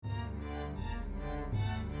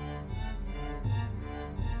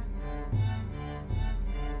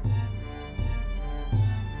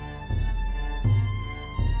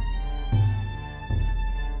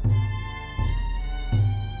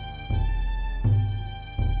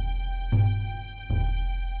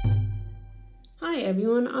Hi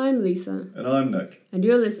everyone, I'm Lisa. And I'm Nick. And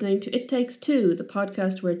you're listening to It Takes Two, the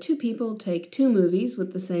podcast where two people take two movies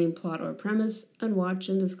with the same plot or premise and watch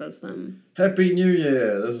and discuss them. Happy New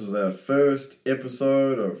Year! This is our first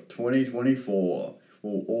episode of 2024.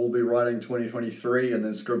 We'll all be writing 2023 and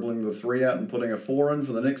then scribbling the 3 out and putting a 4 in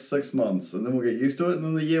for the next 6 months. And then we'll get used to it and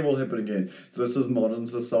then the year will happen again. So this is modern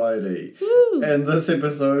society. Woo! And this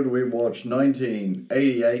episode we watched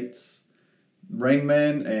 1988's Rain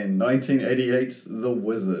Man and 1988's The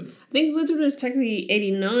Wizard. I think The Wizard was technically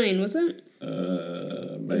 89, was it?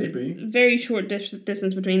 Maybe. Very short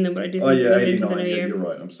distance between them, but I do think Oh it yeah, was into 89. the new Yeah, year. you're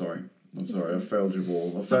right. I'm sorry, I failed you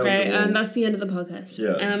all. Okay, and that's the end of the podcast.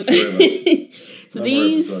 Yeah, so No more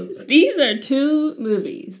episodes. these are two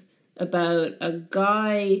movies about a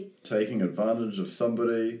guy... Taking advantage of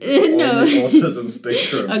somebody No. on the autism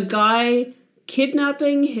spectrum. A guy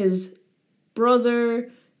kidnapping his brother,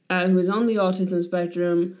 who is on the autism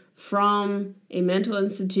spectrum, from a mental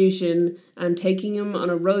institution and taking him on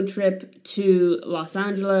a road trip to Los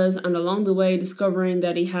Angeles, and along the way discovering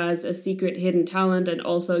that he has a secret hidden talent and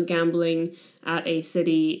also gambling at a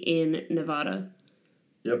city in Nevada.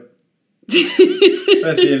 Yep. That's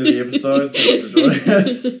the end of the episode. Thank you for joining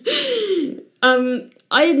us.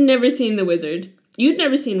 I had never seen The Wizard. You'd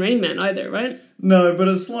never seen Rain Man either, right? No, but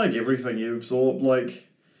it's like everything you absorb. Like,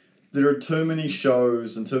 there are too many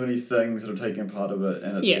shows and too many things that are taking part of it,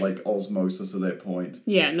 and it's like osmosis at that point.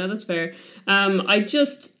 Yeah, no, that's fair.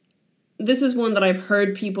 This is one that I've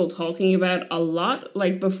heard people talking about a lot.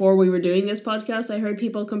 Like, before we were doing this podcast, I heard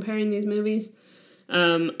people comparing these movies.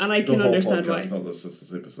 And I can understand why. Not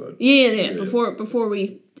this episode. Yeah. Before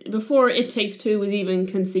It Takes Two was even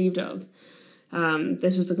conceived of.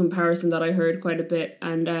 This was a comparison that I heard quite a bit,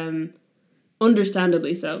 and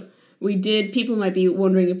understandably so. People might be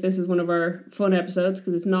wondering if this is one of our fun episodes,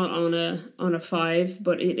 because it's not on a 5,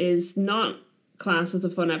 but it is not classed as a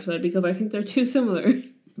fun episode because I think they're too similar.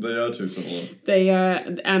 They are too similar. They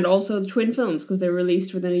and also the twin films, because they're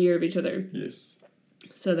released within a year of each other. Yes.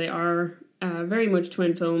 So they are very much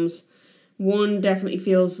twin films. One definitely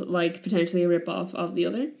feels like potentially a rip-off of the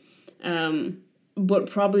other. But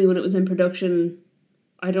probably when it was in production,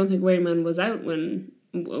 I don't think Rain Man was out when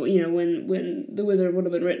The Wizard would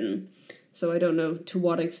have been written. So I don't know to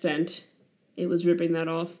what extent it was ripping that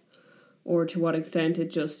off, or to what extent it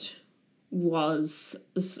just was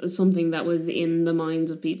something that was in the minds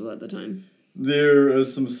of people at the time. There are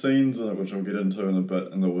some scenes in it, which I'll get into in a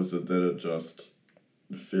bit, in The Wizard, that it just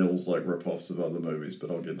feels like rip-offs of other movies, but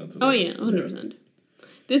I'll get into that. Oh yeah, 100%.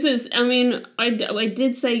 This is, I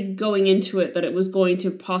did say going into it that it was going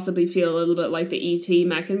to possibly feel a little bit like the E.T.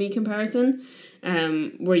 Mac and Me comparison,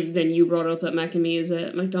 where then you brought up that Mac and Me is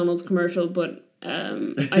a McDonald's commercial, but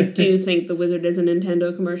I do think The Wizard is a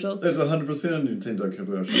Nintendo commercial. It's 100% a Nintendo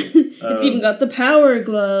commercial. It's even got the Power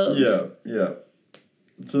Glove. Yeah.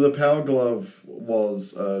 So the Power Glove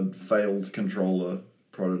was a failed controller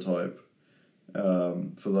prototype.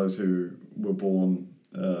 For those who were born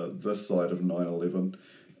this side of 9/11.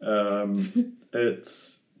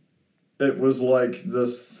 It was like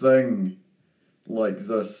this thing, like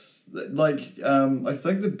this, like I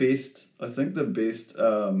think the best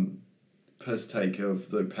piss take of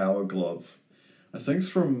the Power Glove, I think it's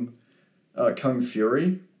from Kung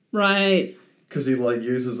Fury. Right. Because he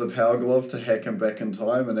uses the Power Glove to hack him back in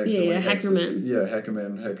time and accidentally Hackerman.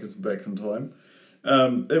 Hackerman hackers back in time.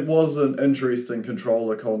 It was an interesting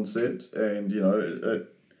controller concept, and the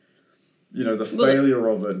failure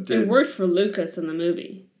of it did. It worked for Lucas in the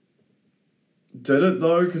movie. Did it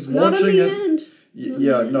though? Because watching it.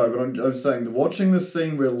 But I'm saying watching the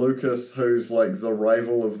scene where Lucas, who's like the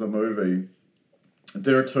rival of the movie,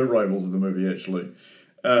 there are 2 rivals of the movie actually.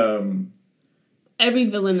 Every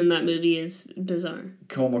villain in that movie is bizarre.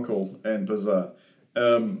 Comical and bizarre.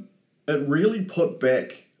 It really put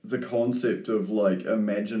back the concept of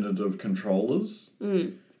imaginative controllers.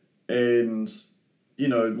 And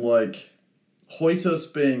Hoitus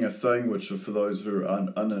being a thing, which for those who are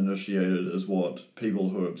uninitiated is what people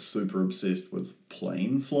who are super obsessed with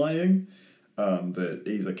plane flying that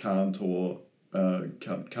either can't or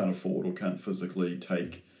can't afford or can't physically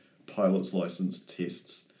take pilot's license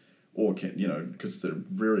tests, or can because they're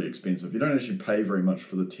very expensive. You don't actually pay very much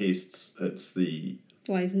for the tests. It's the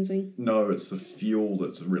licensing. No, it's the fuel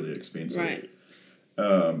that's really expensive. Right.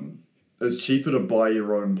 It's cheaper to buy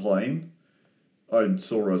your own plane. I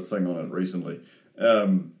saw a thing on it recently.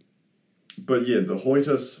 But yeah, the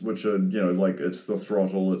Hoitus, which are, it's the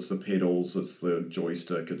throttle, it's the pedals, it's the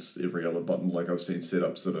joystick, it's every other button. I've seen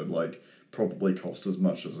setups that are, probably cost as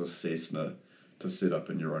much as a Cessna to set up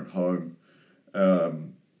in your own home.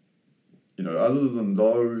 Other than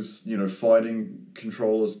those, fighting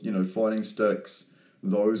controllers, fighting sticks.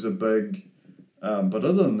 Those are big. But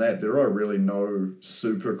other than that, there are really no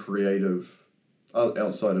super creative,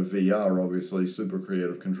 outside of VR, obviously, super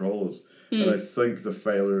creative controllers. And I think the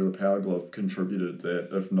failure of the Power Glove contributed that,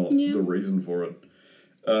 if not the reason for it.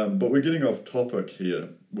 But we're getting off topic here,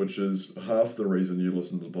 which is half the reason you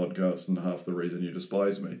listen to the podcast and half the reason you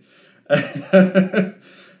despise me.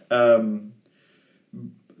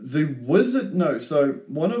 The Wizard... No, so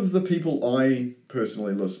one of the people I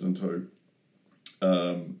personally listen to,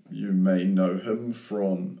 you may know him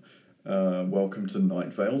from Welcome to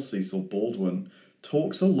Night Vale, Cecil Baldwin,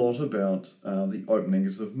 talks a lot about the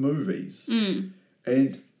openings of movies.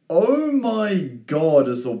 And oh my god,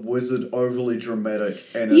 is The Wizard overly dramatic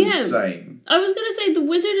and insane. I was gonna say, The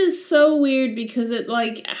Wizard is so weird because it,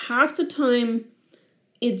 half the time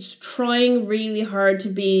it's trying really hard to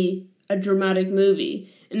be a dramatic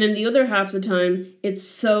movie. And then the other half the time it's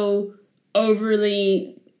so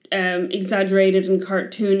overly exaggerated and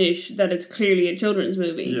cartoonish that it's clearly a children's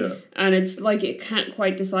movie. Yeah. And it's like it can't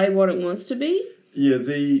quite decide what it wants to be. Yeah,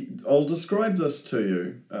 I'll describe this to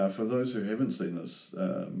you, for those who haven't seen this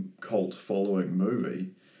cult following movie.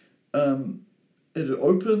 It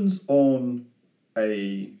opens on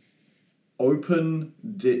a open,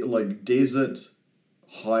 desert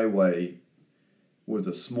highway with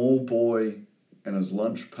a small boy and his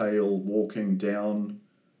lunch pail walking down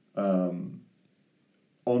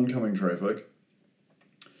oncoming traffic.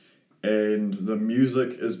 And the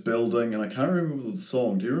music is building, and I can't remember the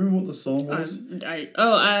song. Do you remember what the song was?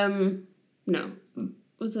 No.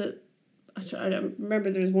 Was it? I don't remember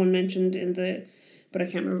there was one mentioned in the, but I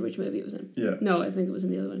can't remember which movie it was in. Yeah. No, I think it was in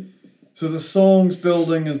the other one. So the song's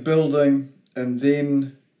building, and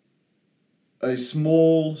then a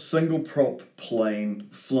small single prop plane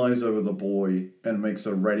flies over the boy and makes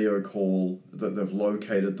a radio call that they've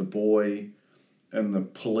located the boy. And the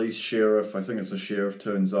police sheriff, I think it's a sheriff,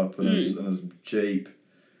 turns up in his Jeep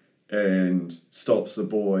and stops the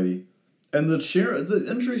boy. And the sheriff,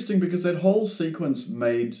 interesting because that whole sequence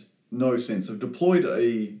made no sense. They've deployed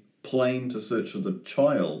a plane to search for the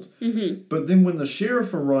child, but then when the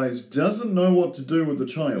sheriff arrives, doesn't know what to do with the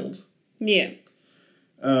child. Yeah.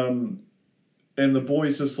 And the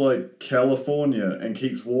boy's just like, California, and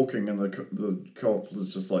keeps walking, and the cop is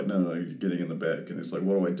just like, no, you're getting in the back. And it's like,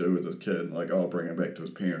 what do I do with this kid? And I'll bring him back to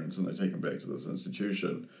his parents, and they take him back to this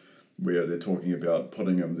institution where they're talking about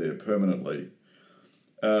putting him there permanently.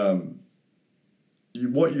 What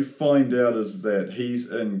you find out is that he's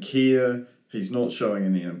in care, he's not showing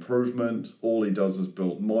any improvement, all he does is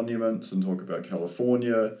build monuments and talk about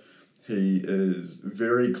California. He is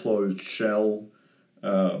very closed shell.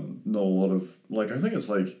 Not a lot of, I think it's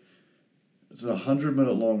a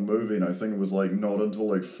 100-minute long movie, and I think it was not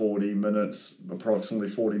until approximately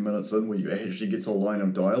 40 minutes in, where you actually get a line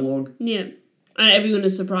of dialogue. Yeah. And everyone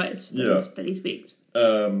is surprised that he speaks.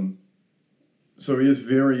 So he is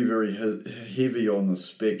very, very heavy on the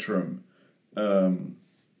spectrum. And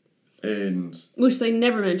which they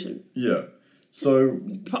never mention. Yeah. So...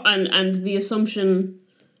 And the assumption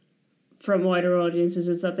from wider audiences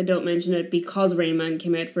is that they don't mention it because Rain Man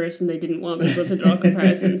came out first and they didn't want people to draw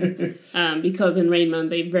comparisons. Because in Rain Man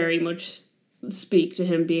they very much speak to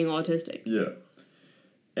him being autistic. Yeah.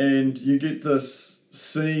 And you get this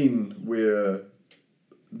scene where,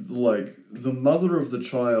 the mother of the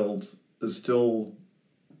child is still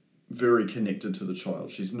very connected to the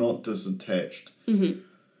child. She's not disattached. Mm-hmm.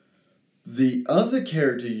 The other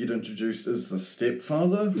character you get introduced is the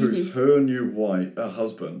stepfather, who's her new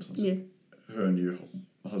husband. Yeah. Her new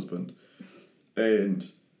husband. And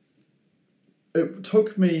it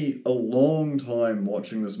took me a long time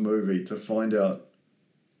watching this movie to find out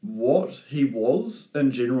what he was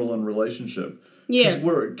in general in relationship. Yeah. Because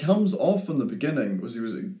where it comes off in the beginning was he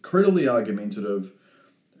was incredibly argumentative.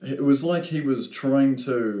 It was like he was trying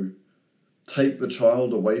to take the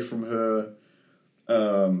child away from her.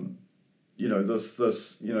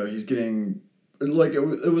 He's getting...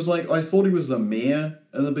 it was like, I thought he was the mayor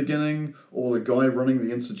in the beginning, or the guy running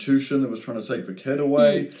the institution that was trying to take the kid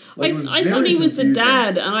away. I thought he was the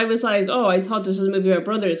dad, and I was like, oh, I thought this was a movie about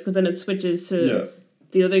brothers, because then it switches to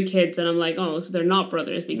the other kids, and I'm like, oh, so they're not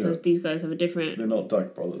brothers, because these guys have a different... They're not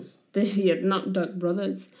Duck brothers. Not Duck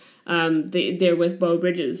brothers. They're with Beau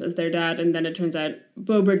Bridges as their dad, and then it turns out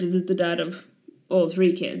Beau Bridges is the dad of all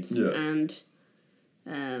three kids, and...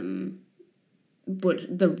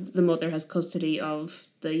 but the mother has custody of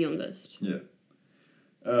the youngest. Yeah.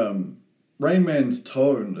 Rain Man's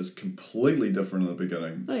tone is completely different in the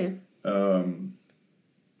beginning. Oh, yeah.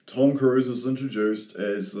 Tom Cruise is introduced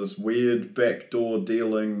as this weird backdoor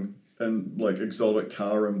dealing and like exotic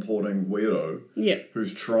car importing weirdo Yeah.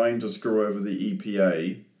 who's trying to screw over the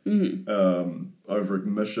EPA over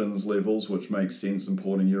emissions levels, which makes sense.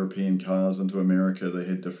 Importing European cars into America, they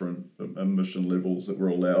had different emission levels that were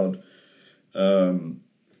allowed. And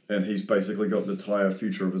he's basically got the entire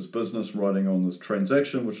future of his business riding on this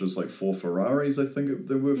transaction, which is like 4 Ferraris, I think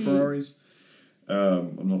there were Ferraris.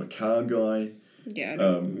 I'm not a car guy.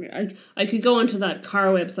 Yeah, I could go onto that car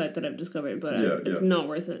website that I've discovered, but it's not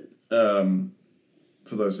worth it.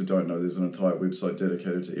 For those who don't know, there's an entire website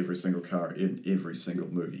dedicated to every single car in every single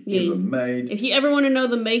movie ever made. If you ever want to know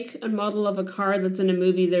the make and model of a car that's in a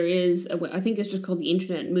movie, there is I think it's just called the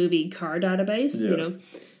Internet Movie Car Database. You know,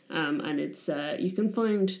 and it's you can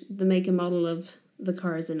find the make and model of the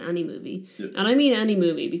cars in any movie, and I mean any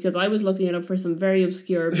movie because I was looking it up for some very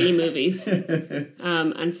obscure B movies,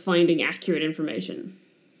 and finding accurate information.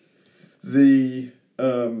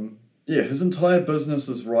 His entire business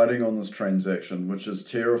is riding on this transaction, which is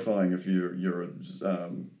terrifying if you're in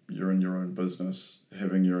your own business,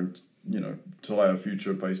 having your entire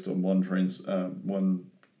future based on what's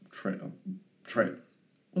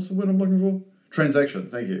the word I'm looking for? Transaction.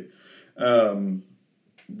 Thank you.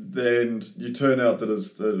 Then you turn out that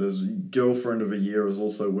his girlfriend of a year is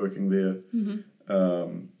also working there,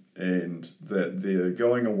 and that they're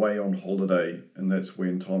going away on holiday, and that's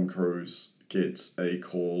when Tom Cruise gets a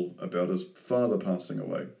call about his father passing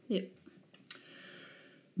away. Yep.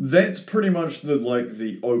 That's pretty much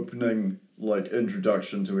the opening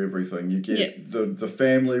introduction to everything. You get the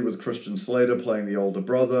family with Christian Slater playing the older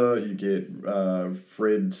brother. You get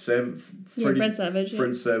Fred Savage,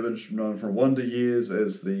 known from Wonder Years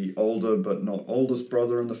as the older but not oldest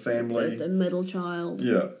brother in the family. The middle child.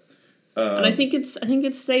 Yeah. And I think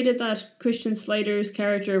it's stated that Christian Slater's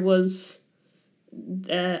character was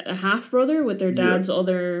a half brother with their dad's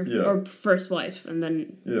other or first wife, and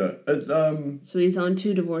then so he's on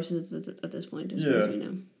 2 divorces at this point, as far as we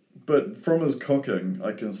know. But from his cooking,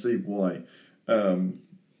 I can see why. Trying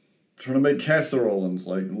to make casserole and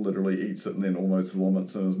literally eats it and then almost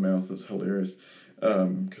vomits in his mouth is hilarious.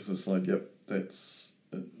 Because it's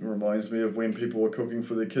it reminds me of when people were cooking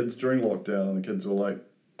for their kids during lockdown and the kids were like,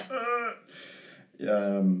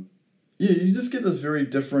 you just get this very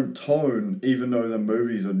different tone, even though the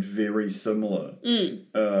movies are very similar.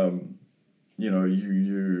 The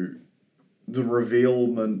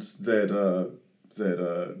revealment that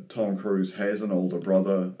Tom Cruise has an older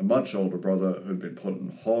brother, a much older brother, who'd been put in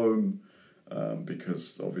home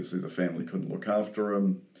because obviously the family couldn't look after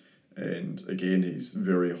him. And again, he's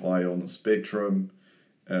very high on the spectrum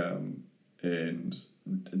and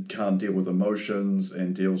can't deal with emotions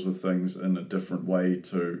and deals with things in a different way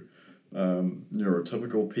to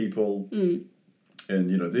neurotypical people. And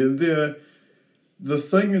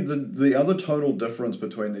the other total difference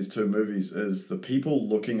between these two movies is the people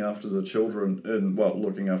looking after the children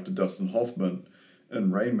looking after Dustin Hoffman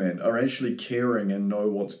in Rain Man are actually caring and know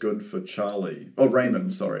what's good for Charlie. Oh,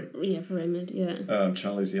 Raymond, sorry. Yeah, for Raymond, yeah.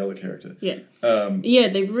 Charlie's the other character. Yeah.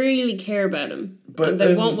 They really care about him. And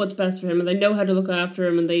they want what's best for him, and they know how to look after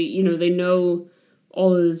him, and they know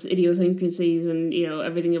all his idiosyncrasies and,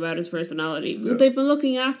 everything about his personality. But they've been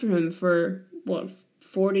looking after him for,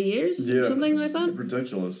 40 years? Yeah. Something like that?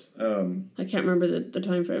 Ridiculous. I can't remember the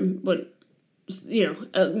time frame, but,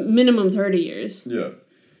 minimum 30 years. Yeah.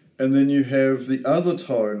 And then you have the other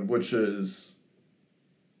tone, which is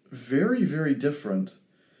very, very different.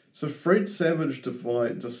 So Fred Savage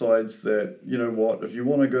decides that, if you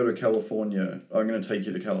want to go to California, I'm going to take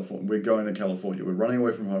you to California. We're going to California. We're running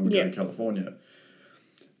away from home. We're going to California.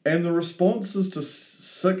 And the response is to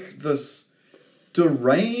sick this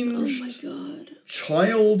deranged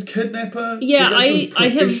child kidnapper. Yeah, I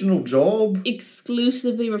have job.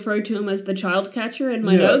 Exclusively referred to him as the child catcher in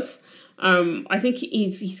my notes. I think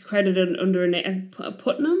he's credited under a name,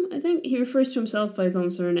 Putnam. I think he refers to himself by his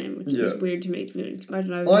own surname, which is weird to me.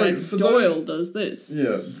 Imagine Doyle does this.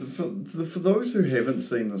 Yeah, for those who haven't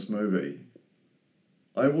seen this movie,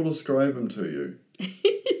 I will describe him to you.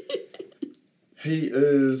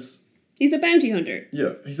 He's a bounty hunter.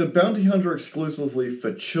 Yeah, he's a bounty hunter exclusively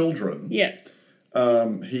for children. Yeah.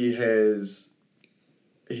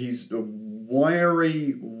 He's a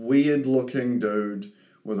wiry, weird-looking dude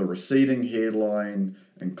with a receding hairline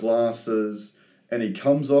and glasses, and he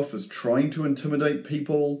comes off as trying to intimidate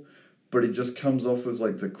people, but he just comes off as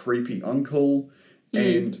the creepy uncle.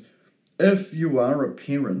 And if you are a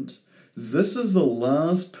parent, this is the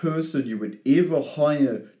last person you would ever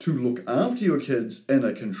hire to look after your kids in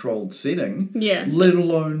a controlled setting. Yeah. Let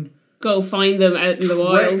alone go find them out in the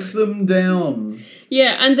wild. Track them down.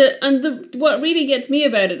 Yeah, and the what really gets me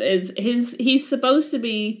about it is he's supposed to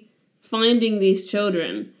be finding these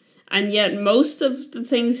children. And yet most of the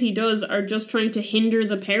things he does are just trying to hinder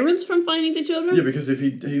the parents from finding the children. Yeah, because if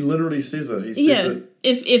he literally says it, he says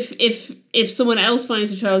it. If someone else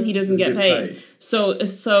finds the child, he doesn't get paid. So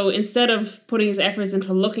instead of putting his efforts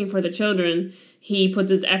into looking for the children, he puts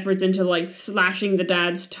his efforts into like slashing the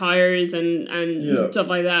dad's tires and stuff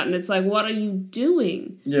like that. And it's like, what are you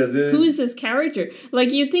doing? Yeah, who is this character?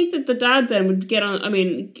 Like, you'd think that the dad then would go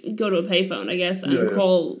to a payphone, I guess, and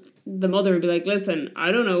call the mother and be like, listen,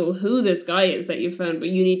 I don't know who this guy is that you found, but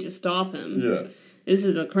you need to stop him. Yeah. This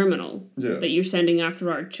is a criminal that you're sending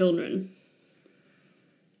after our children.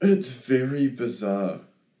 It's very bizarre.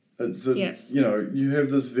 Yes. You know, you have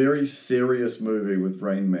this very serious movie with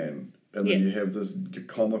Rain Man, and then you have this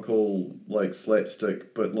comical, like,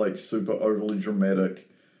 slapstick, but, like, super overly dramatic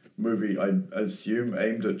movie, I assume,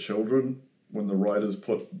 aimed at children, when the writers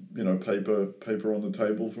put, you know, paper on the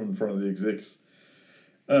table in front of the execs.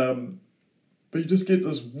 But you just get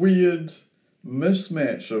this weird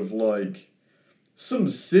mismatch of, like, some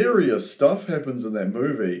serious stuff happens in that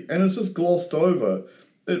movie, and it's just glossed over.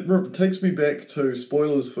 It takes me back to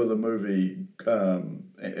spoilers for the movie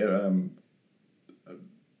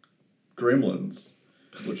Gremlins,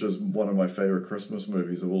 which is one of my favorite Christmas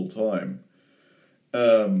movies of all time,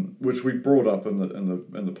 which we brought up in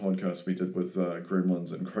the podcast we did with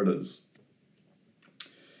Gremlins and Critters.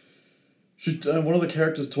 One of the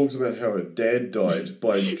characters talks about how her dad died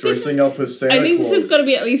by dressing up as Santa Claus. I think this has got to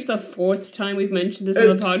be at least the 4th time we've mentioned this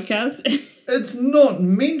on the podcast. It's not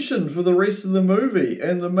mentioned for the rest of the movie,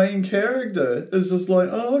 and the main character is just like,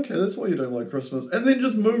 oh, okay, that's why you don't like Christmas, and then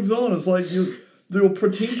just moves on. It's like your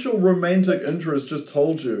potential romantic interest just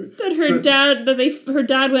told you that her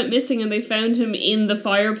dad went missing, and they found him in the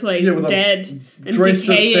fireplace, dead and dressed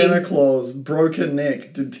decaying. as Santa Claus, broken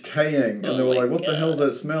neck, decaying, and they were like, "What the hell's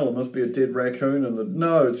that smell? It must be a dead raccoon." And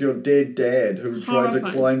no, it's your dead dad who tried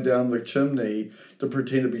to climb down the chimney to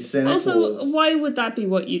pretend to be Santa Claus. Also, why would that be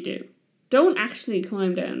what you do? Don't actually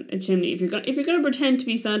climb down a chimney if you're gonna pretend to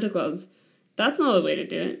be Santa Claus. That's not the way to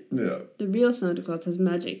do it. Yeah. The real Santa Claus has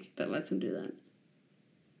magic that lets him do that.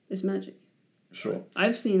 It's magic. Sure.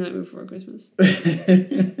 I've seen Nightmare Before Christmas.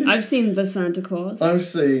 I've seen the Santa Claus. I've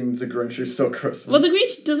seen The Grinch Who Stole Christmas. Well, the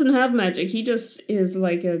Grinch doesn't have magic. He just is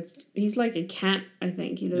like he's like a cat, I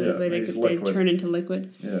think. You know, the way they turn into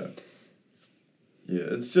liquid. Yeah. Yeah,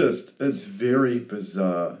 it's very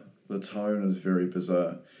bizarre. The tone is very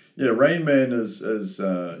bizarre. Yeah, Rain Man is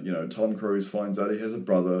Tom Cruise finds out he has a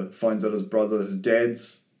brother, finds out his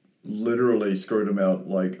dad's literally screwed him out,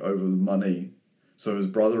 like, over the money. So his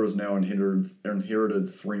brother has now inherited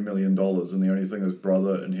 $3 million, and the only thing his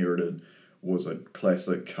brother inherited was a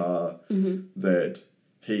classic car that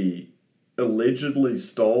he allegedly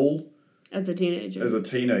stole as a teenager.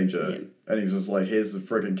 Yeah. And he was just like, "Here's the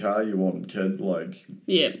friggin' car you want, kid." Like,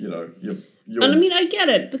 you know, you're... And I mean, I get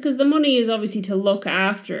it, because the money is obviously to look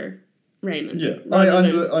after Raymond. Yeah, I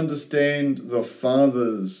understand the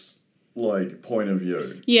father's, like, point of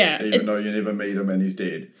view. Yeah. Even though you never meet him and he's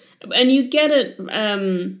dead. And you get it,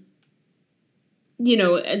 you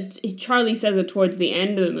know, Charlie says it towards the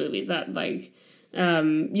end of the movie, that, like,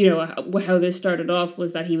 you know, how this started off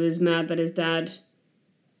was that he was mad that his dad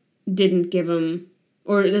didn't give him,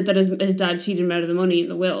 or that his dad cheated him out of the money in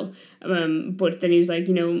the will. But then he was like,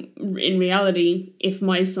 you know, in reality, if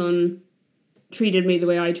my son treated me the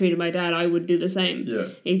way I treated my dad, I would do the same. Yeah.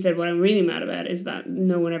 He said, what I'm really mad about is that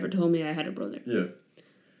no one ever told me I had a brother. Yeah.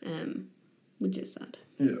 Which is sad.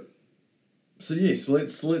 Yeah. So yes,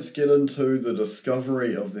 let's get into the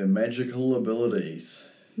discovery of their magical abilities.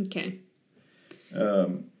 Okay.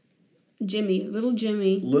 Little Jimmy. Little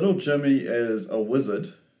Jimmy is a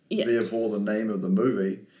wizard, therefore the name of the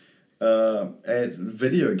movie, at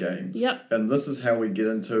video games. Yep. And this is how we get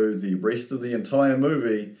into the rest of the entire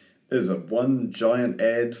movie, is a one giant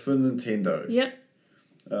ad for Nintendo. Yep.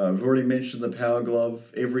 I've already mentioned the Power Glove,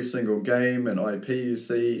 every single game and IP you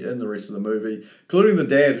see in the rest of the movie, including the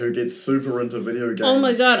dad who gets super into video games. Oh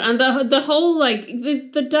my god, and the whole, like,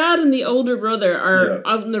 the dad and the older brother are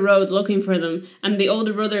out on the road looking for them, and the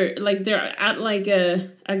older brother, like, they're at, like,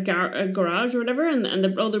 a garage or whatever, and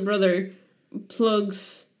the older brother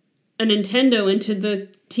plugs a Nintendo into the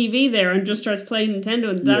TV there and just starts playing Nintendo,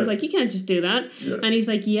 and Dad's like, you can't just do that. Yeah. And he's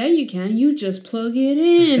like, yeah, you can. You just plug it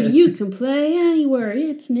in. You can play anywhere.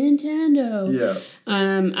 It's Nintendo. Yeah.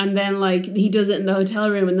 And then, like, he does it in the hotel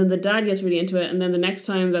room, and then the dad gets really into it, and then the next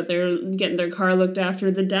time that they're getting their car looked after,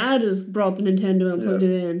 the dad has brought the Nintendo and plugged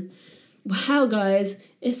it in. Wow, guys,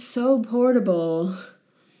 it's so portable.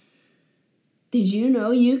 Did you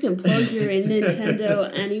know you can plug your Nintendo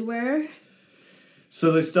anywhere?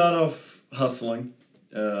 So they start off hustling.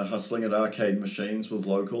 hustling at arcade machines with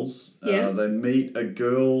locals. Yeah. They meet a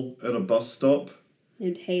girl at a bus stop.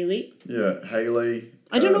 And Haley. Yeah, Haley.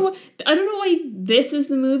 I don't know why this is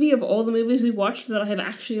the movie of all the movies we watched that I have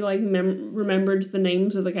actually like remembered the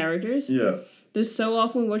names of the characters. Yeah. There's so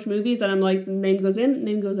often we watch movies that I'm like, name goes in,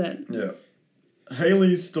 name goes out. Yeah.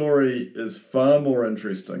 Haley's story is far more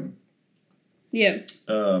interesting. Yeah.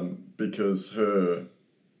 Because her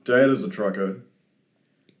dad is a trucker.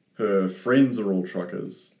 Her friends are all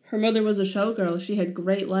truckers. Her mother was a showgirl. She had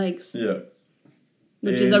great legs. Yeah.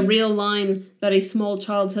 Which is a real line that a small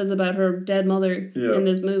child says about her dead mother in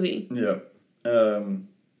this movie. Yeah.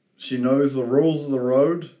 She knows the rules of the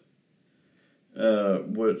road,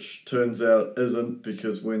 which turns out isn't,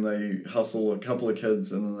 because when they hustle a couple of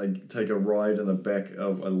kids and then they take a ride in the back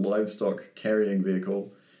of a livestock carrying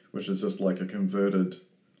vehicle, which is just like a converted,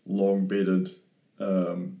 long-bedded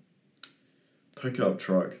pickup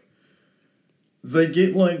truck, they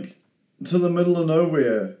get like to the middle of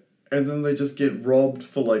nowhere and then they just get robbed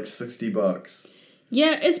for like $60.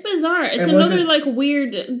 Yeah, it's bizarre. It's and another like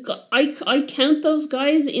weird. I count those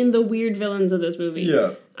guys in the weird villains of this movie.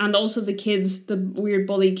 Yeah, and also the kids, the weird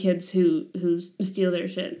bully kids who steal their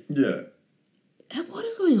shit. Yeah. What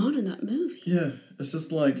is going on in that movie? Yeah, it's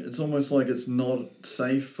just like, it's almost like it's not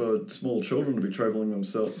safe for small children to be traveling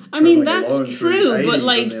themselves. I mean, that's true, but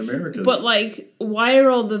like, why are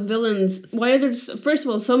all the villains? Why are there, first of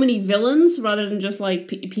all, so many villains rather than just like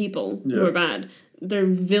people who are bad? They're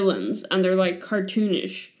villains and they're like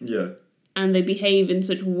cartoonish. Yeah. And they behave in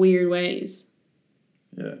such weird ways.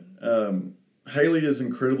 Yeah. Haley is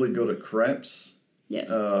incredibly good at craps. Yes.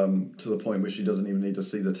 To the point where she doesn't even need to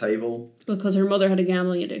see the table. Because her mother had a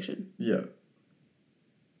gambling addiction. Yeah.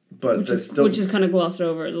 But which is kind of glossed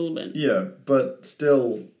over a little bit. Yeah, but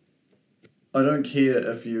still, I don't care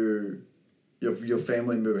if your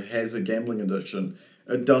family member has a gambling addiction.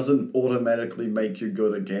 It doesn't automatically make you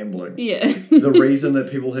good at gambling. Yeah. The reason that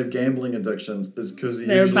people have gambling addictions is because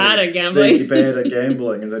they're bad at gambling. They're bad at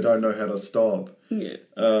gambling and they don't know how to stop. Yeah.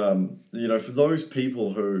 For those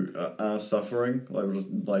people who are suffering, like a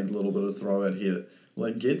little bit of throw out here,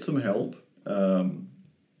 like get some help.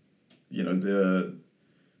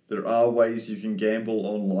 There are ways you can gamble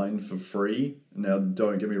online for free. Now,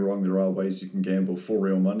 don't get me wrong, there are ways you can gamble for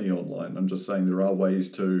real money online. I'm just saying there are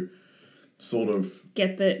ways to sort of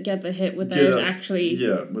get the hit without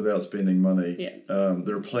without spending money. Yeah.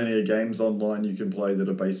 There are plenty of games online you can play that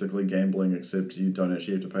are basically gambling, except you don't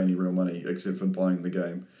actually have to pay any real money except for buying the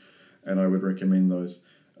game, and I would recommend those.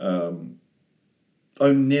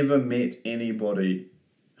 I've never met anybody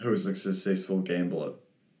who is a successful gambler.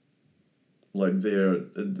 Like they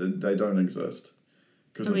don't exist.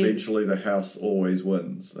 Because eventually the house always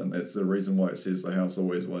wins, and that's the reason why it says the house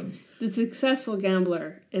always wins. The successful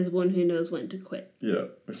gambler is one who knows when to quit. Yeah.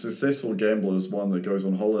 A successful gambler is one that goes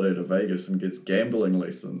on holiday to Vegas and gets gambling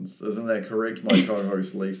lessons. Isn't that correct, my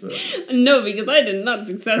co-host Lisa? No, because I did not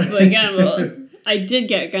successfully gamble. I did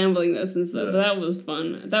get gambling lessons, though, but that was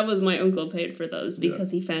fun. That was my uncle paid for those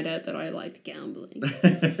because he found out that I liked gambling.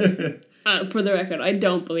 For the record, I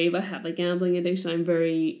don't believe I have a gambling addiction. I'm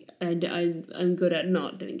good at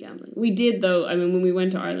not doing gambling. We did, though. I mean, when we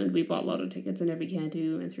went to Ireland, we bought lotto tickets in every county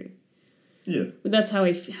we went through. Yeah. But that's how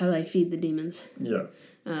I feed the demons. Yeah.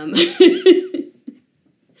 I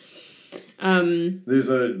was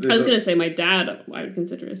going to say my dad, I would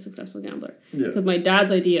consider a successful gambler. Yeah. Because my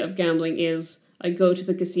dad's idea of gambling is I go to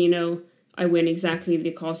the casino, I win exactly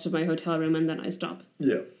the cost of my hotel room, and then I stop.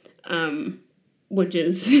 Yeah. Which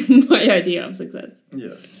is my idea of success.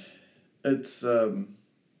 Yeah. It's,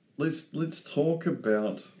 let's talk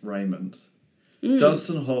about Raymond.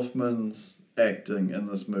 Dustin Hoffman's acting in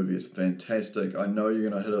this movie is fantastic. I know you're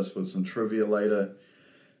going to hit us with some trivia later.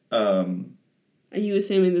 Are you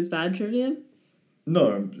assuming there's bad trivia?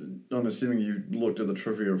 No, I'm assuming you looked at the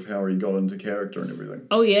trivia of how he got into character and everything.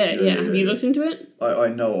 Oh, yeah. Have you looked into it? I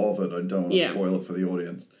know of it. I don't want to spoil it for the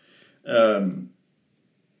audience.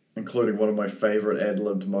 Including one of my favourite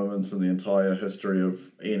ad-libbed moments in the entire history of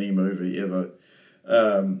any movie ever.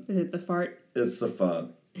 Is it the fart? It's the fart.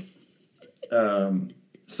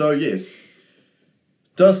 So, yes.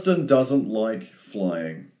 Dustin doesn't like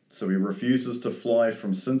flying, so he refuses to fly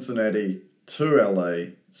from Cincinnati to LA,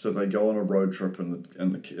 so they go on a road trip in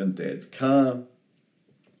Dad's car.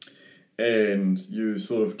 And you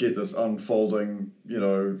sort of get this unfolding,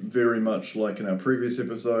 very much like in our previous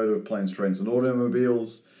episode of Planes, Trains and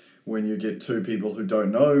Automobiles, when you get two people who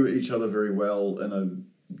don't know each other very well in a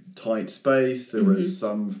tight space. There is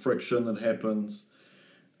some friction that happens.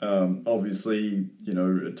 Obviously,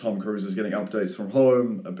 Tom Cruise is getting updates from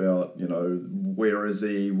home about, where is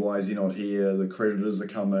he? Why is he not here? The creditors are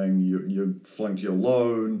coming. You flunked your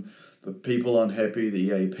loan. The people aren't happy.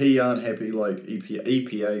 The EAP aren't happy. Like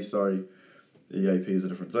EPA, sorry. EAP is a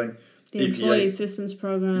different thing. The Employee Assistance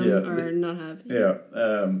Program are not happy. Yeah.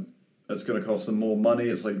 It's going to cost them more money.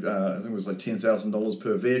 It's like, I think it was like $10,000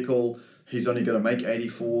 per vehicle. He's only going to make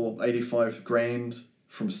 85 grand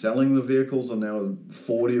from selling the vehicles, and now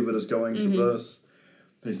 40 of it is going to this.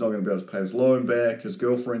 He's not going to be able to pay his loan back. His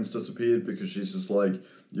girlfriend's disappeared because she's just like,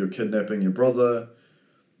 you're kidnapping your brother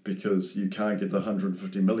because you can't get the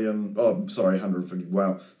 $3 million,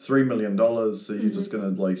 $3 million, so you're just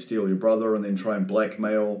going to like steal your brother and then try and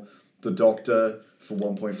blackmail the doctor for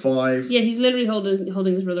 1.5. Yeah, he's literally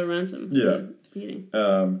holding his brother ransom. Yeah.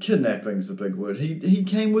 Kidnapping's the big word. He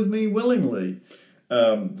came with me willingly.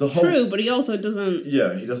 True, but he also doesn't...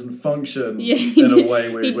 Yeah, he doesn't function in a way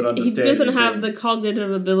where he would understand... He doesn't have the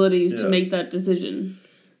cognitive abilities to make that decision,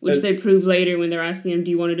 which they prove later when they're asking him, do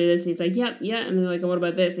you want to do this? And he's like, yeah. And they're like, what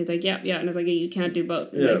about this? And he's like, yeah. And it's like, you can't do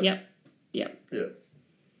both. And he's like, yeah.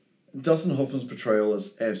 Dustin Hoffman's portrayal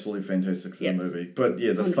is absolutely fantastic in the movie. But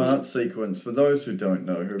yeah, the fart sequence, for those who don't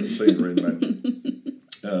know, who haven't seen Red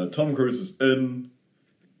Man, Tom Cruise is in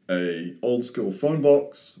a old school phone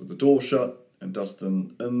box with the door shut, and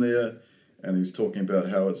Dustin in there, and he's talking about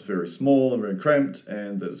how it's very small and very cramped,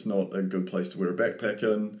 and that it's not a good place to wear a backpack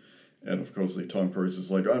in. And of course, Tom Cruise is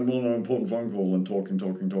like, I'm on an important phone call, and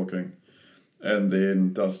talking. And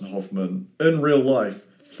then Dustin Hoffman, in real life,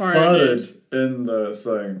 farted in the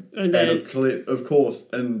thing. And of course,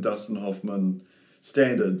 in Dustin Hoffman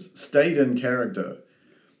standards, stayed in character.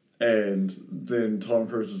 And then Tom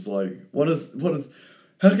Cruise is like, what is...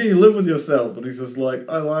 How can you live with yourself? And he's just like,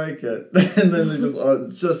 I like it. And then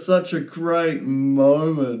it's just such a great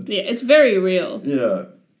moment. Yeah, it's very real. Yeah.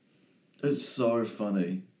 It's so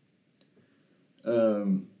funny.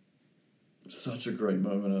 Such a great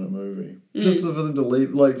moment in a movie. Just for them to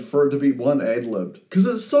leave, like, for it to be one ad-libbed. Because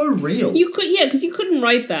it's so real. Because you couldn't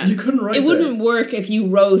write that. You couldn't write that. It wouldn't work if you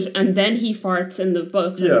wrote, and then he farts in the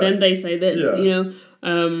book, and then they say this,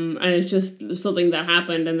 and it's just something that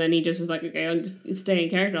happened, and then he just was like, okay, I'll just stay in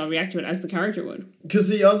character, I'll react to it as the character would. Because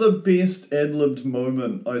the other best ad-libbed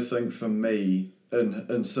moment, I think, for me,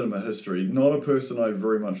 in cinema history, not a person I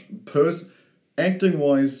very much...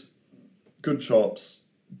 Acting-wise, good chops,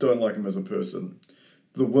 don't like him as a person.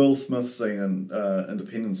 The Will Smith scene in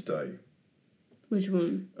Independence Day. Which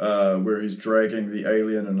one? Where he's dragging the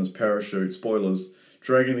alien in his parachute, spoilers,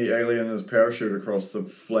 dragging the alien in his parachute across the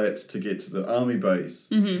flats to get to the army base.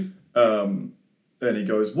 And he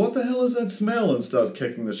goes, what the hell is that smell? And starts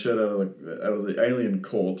kicking the shit out of the alien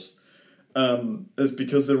corpse. It's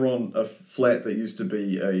because they're on a flat that used to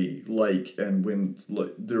be a lake, and when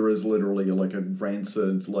there is literally like a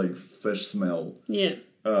rancid fish smell. Yeah.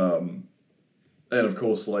 And of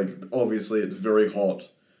course, obviously it's very hot.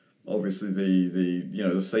 Obviously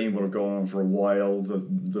the scene would have gone on for a while.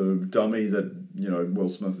 The dummy that Will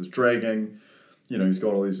Smith is dragging, he's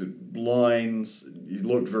got all these lines. He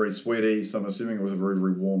looked very sweaty, so I'm assuming it was a very,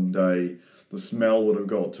 very warm day. The smell would have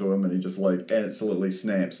got to him, and he just absolutely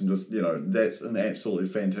snaps, and just that's an absolutely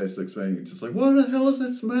fantastic scene. It's just like, what the hell is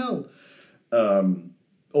that smell?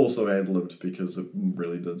 Also ad-libbed because it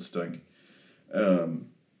really did stink.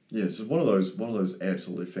 So one of those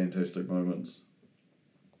absolutely fantastic moments.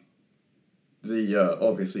 The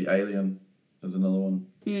obviously Alien is another one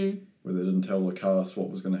where they didn't tell the cast what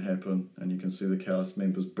was going to happen, and you can see the cast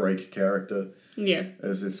members break character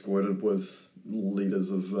as they're squirted with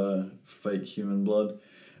liters of fake human blood.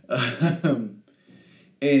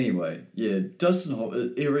 Anyway, Dustin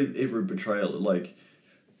Hoffman, every portrayal,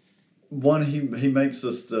 one, he makes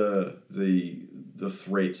us the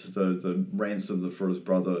threat, the ransom for his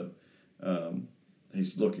brother.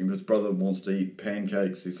 He's looking, his brother wants to eat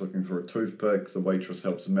pancakes, he's looking for a toothpick, the waitress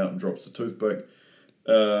helps him out and drops the toothpick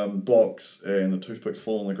box, and the toothpicks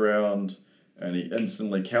fall on the ground, and he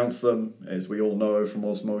instantly counts them, as we all know from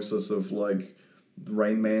osmosis of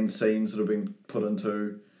Rain Man scenes that have been put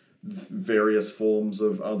into various forms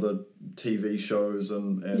of other TV shows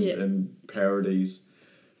and parodies.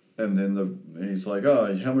 And then he's like,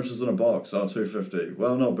 oh, how much is in a box? Oh, $2.50.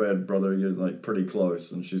 Well, not bad, brother. You're pretty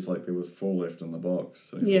close. And she's like, there was 4 left in the box.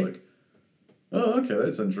 So he's like, oh, okay,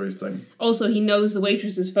 that's interesting. Also, he knows the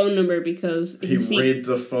waitress's phone number because he read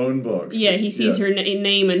the phone book. Yeah, he sees her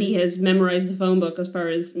name, and he has memorized the phone book as far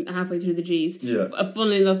as halfway through the G's. Yeah.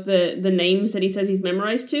 Funnily enough, the names that he says he's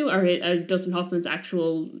memorized to are Dustin Hoffman's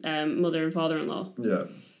actual mother and father-in-law. Yeah.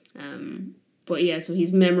 But yeah, so he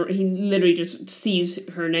literally just sees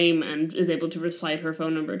her name and is able to recite her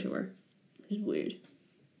phone number to her. It's weird.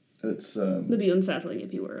 It'd be unsettling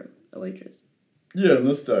if you were a waitress. Yeah, in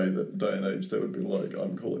this day and age, that would be like,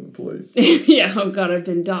 I'm calling the police. Yeah, oh god, I've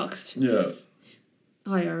been doxxed. Yeah.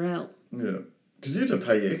 IRL. Yeah. Because you have to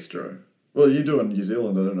pay extra. Well, you do in New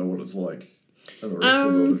Zealand, I don't know what it's like. In the rest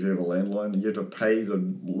of the world, if you have a landline, you have to pay the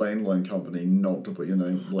landline company not to put your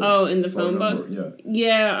name. Like, in the phone book? Yeah.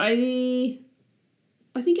 Yeah, I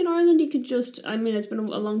think in Ireland you could just... I mean, it's been a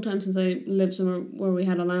long time since I lived somewhere where we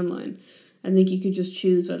had a landline. I think you could just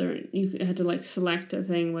choose whether... You had to, like, select a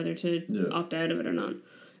thing, whether to opt out of it or not.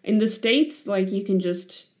 In the States, like, you can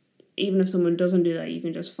just... Even if someone doesn't do that, you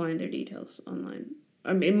can just find their details online.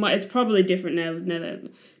 I mean, it's probably different now that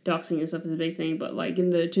doxing and stuff is a big thing, but, like, in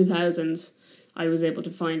the 2000s, I was able to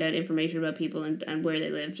find out information about people and where they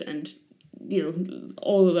lived, and, you know,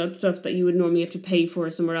 all of that stuff that you would normally have to pay for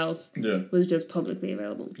somewhere else was just publicly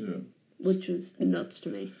available. Yeah. Which was nuts to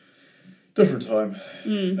me. Different time.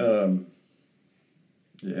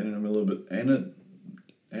 Yeah, and I'm a little bit...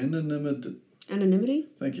 Anonymity?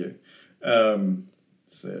 Thank you.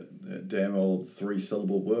 It's that damn old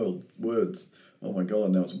 3-syllable words. Oh my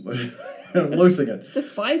god, now I'm losing it. It's a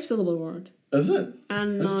 5-syllable word. Is it?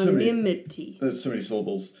 Anonymity. That's too many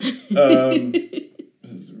syllables.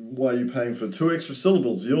 Why are you paying for 2 extra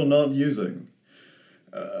syllables you're not using?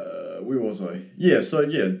 Where was I?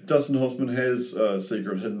 Dustin Hoffman has a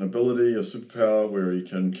secret hidden ability, a superpower where he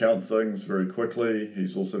can count things very quickly.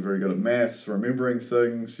 He's also very good at maths, remembering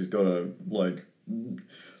things. He's got a, like...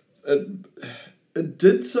 It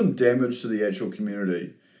did some damage to the actual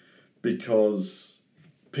community because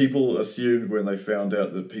people assumed when they found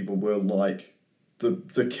out that people were like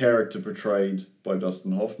the character portrayed by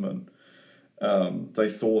Dustin Hoffman, they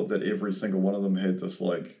thought that every single one of them had this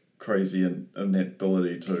like crazy and innate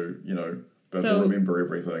ability to, you know, to remember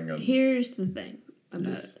everything. And here's the thing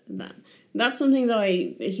about that. That's something that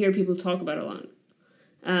I hear people talk about a lot.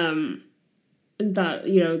 That,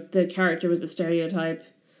 you know, the character was a stereotype,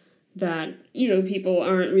 that, you know, people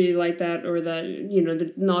aren't really like that, or that, you know,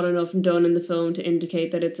 there's not enough done in the film to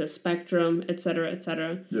indicate that it's a spectrum, etc.,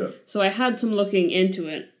 etc. Yeah. So I had some looking into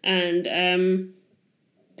it, and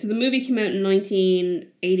so the movie came out in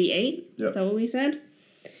 1988. Yep. Is that what we said?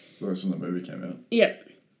 Well, that's when the movie came out. Yep.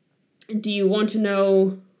 Do you want to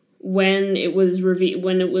know when it was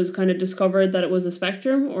when it was kind of discovered that it was a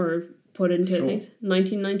spectrum, or put into things?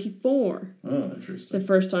 1994. Oh, interesting. The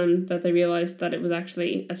first time that they realized that it was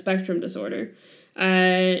actually a spectrum disorder.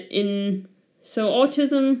 So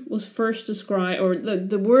autism was first described, or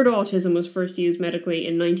the word autism was first used medically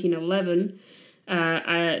in 1911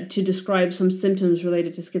 to describe some symptoms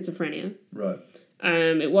related to schizophrenia. Right.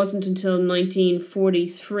 It wasn't until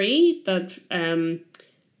 1943 that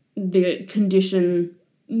the condition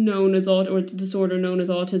known as or the disorder known as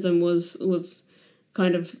autism was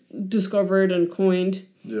kind of discovered and coined.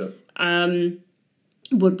 Yeah.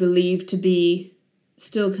 But believed to be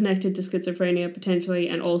still connected to schizophrenia potentially,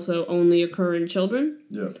 and also only occur in children.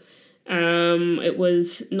 Yeah. It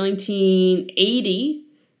was 1980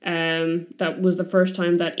 that was the first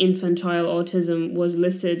time that infantile autism was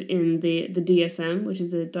listed in the DSM, which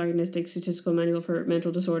is the Diagnostic Statistical Manual for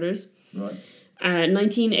Mental Disorders. Right.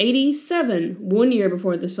 1987, 1 year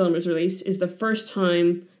before this film was released, is the first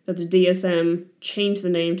time that the DSM changed the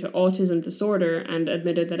name to autism disorder and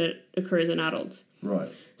admitted that it occurs in adults. Right.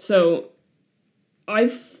 So I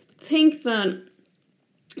think that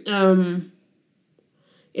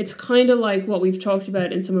it's kind of like what we've talked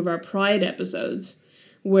about in some of our Pride episodes,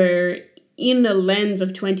 where in the lens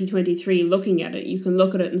of 2023, looking at it, you can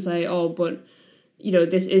look at it and say, oh, but, you know,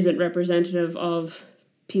 this isn't representative of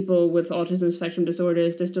people with autism spectrum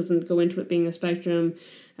disorders. This doesn't go into it being a spectrum.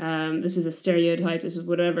 This is a stereotype. This is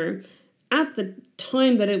whatever. At the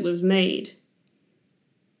time that it was made,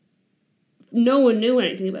 no one knew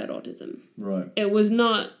anything about autism. Right. It was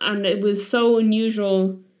not, and it was so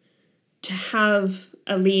unusual to have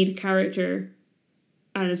a lead character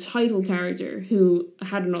and a title character who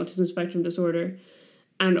had an autism spectrum disorder,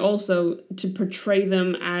 and also to portray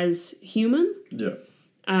them as human. Yeah.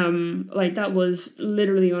 Like, that was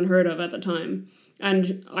literally unheard of at the time.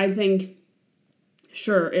 And I think,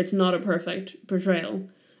 sure, it's not a perfect portrayal,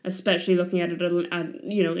 especially looking at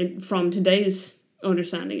it from today's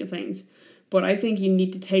understanding of things. But I think you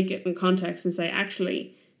need to take it in context and say,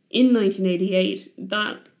 actually, in 1988,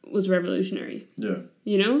 that was revolutionary. Yeah.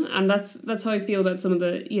 You know? And that's how I feel about some of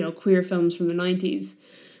the, you know, queer films from the 90s,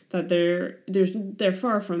 that they're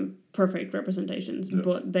far from perfect representations,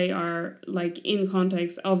 but they are, like, in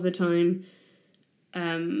context of the time,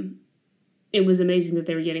 it was amazing that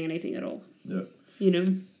they were getting anything at all. Yeah. You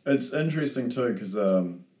know? It's interesting too because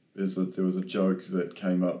there was a joke that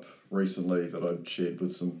came up recently that I'd shared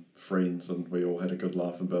with some friends and we all had a good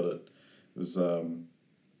laugh about it. It was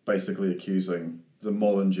basically accusing the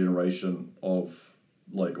modern generation of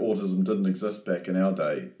like autism didn't exist back in our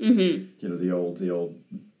day. Mm-hmm. You know, the old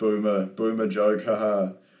boomer joke,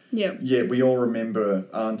 haha. Yeah. Yeah, we all remember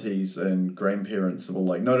aunties and grandparents that were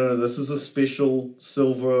like, no, this is a special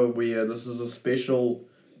silverware, this is a special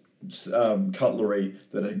cutlery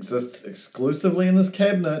that exists exclusively in this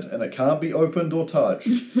cabinet and it can't be opened or touched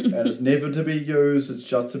and it's never to be used, it's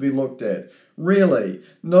just to be looked at. Really?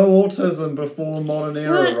 No autism before the modern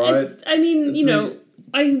era, right? I mean, you know,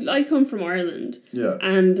 I come from Ireland. Yeah.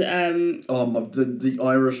 And the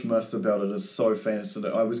Irish myth about it is so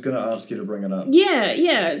fascinating. I was going to ask you to bring it up.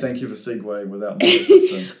 Yeah. Thank you for segueing without my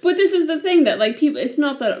assistance. But this is the thing that like people. It's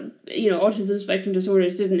not that autism spectrum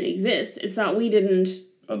disorders didn't exist. It's that we didn't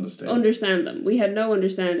understand them. We had no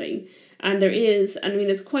understanding. And there is, I mean,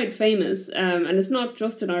 it's quite famous, and it's not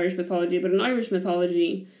just in Irish mythology, but in Irish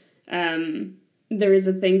mythology, there is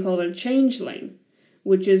a thing called a changeling,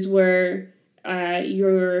 which is where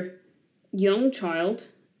your young child,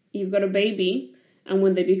 you've got a baby, and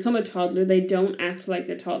when they become a toddler, they don't act like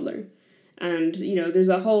a toddler. And, there's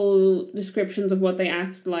a whole descriptions of what they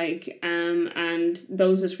act like, and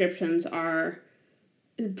those descriptions are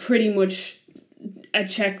pretty much a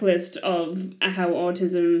checklist of how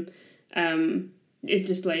autism is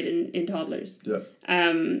displayed in toddlers. Yeah.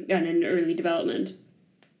 And in early development.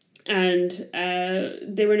 And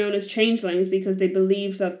they were known as changelings because they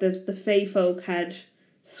believed that the fae folk had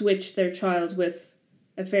switched their child with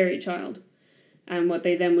a fairy child. And what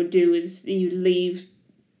they then would do is you leave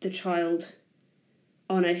the child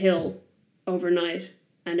on a hill overnight,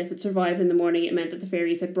 and if it survived in the morning, it meant that the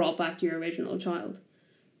fairies had brought back your original child.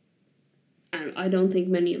 And I don't think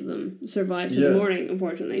many of them survived to the morning,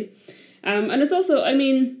 unfortunately. And it's also, I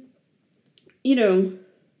mean,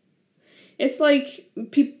 it's like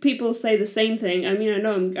people say the same thing. I mean, I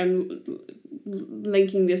know I'm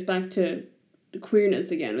linking this back to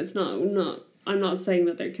queerness again. It's not. I'm not saying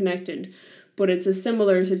that they're connected, but it's a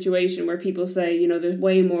similar situation where people say, there's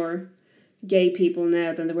way more gay people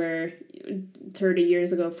now than there were 30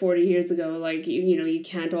 years ago, 40 years ago. Like, you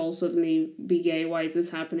can't all suddenly be gay. Why is this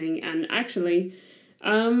happening? And actually,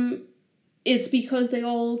 it's because they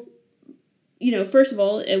all, first of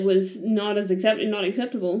all, it was not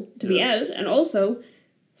acceptable to be out, and also,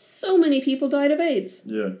 so many people died of AIDS.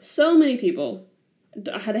 Yeah. So many people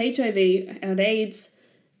had HIV, had AIDS,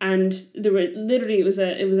 and there were literally it was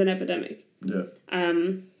an epidemic. Yeah.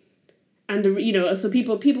 And so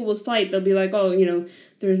people will cite, they'll be like, oh,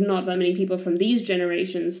 there's not that many people from these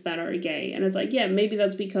generations that are gay, and it's like, yeah, maybe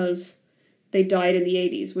that's because they died in the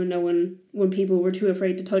 80s when people were too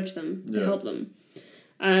afraid to touch them to help them.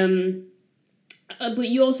 But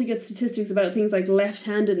you also get statistics about things like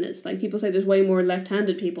left-handedness. Like, people say there's way more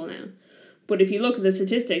left-handed people now. But if you look at the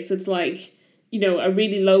statistics, it's like, a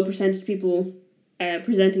really low percentage of people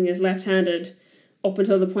presenting as left-handed up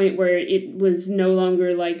until the point where it was no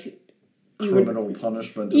longer, like... criminal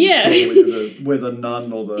punishment with a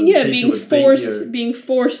nun or the teacher being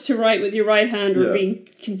forced to write with your right hand or being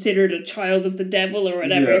considered a child of the devil or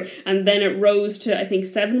whatever. And then it rose to, I think,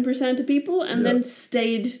 7% of people and then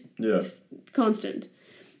stayed constant.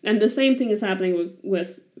 And the same thing is happening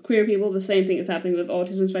with queer people. The same thing is happening with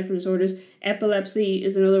autism spectrum disorders. Epilepsy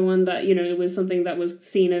is another one that, it was something that was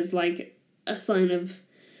seen as like a sign of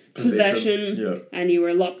possession. And you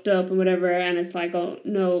were locked up and whatever. And it's like, oh,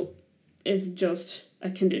 no, it's just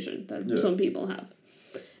a condition that some people have.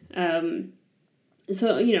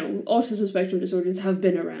 So, autism spectrum disorders have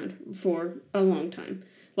been around for a long time.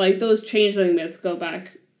 Like, those changeling myths go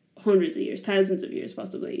back hundreds of years, thousands of years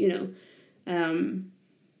possibly,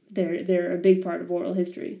 They're a big part of oral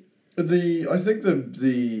history. I think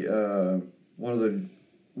the one of the,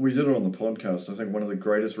 we did it on the podcast, I think one of the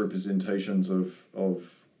greatest representations of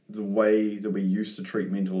the way that we used to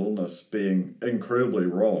treat mental illness being incredibly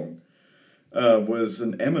wrong was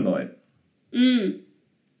an Ammonite.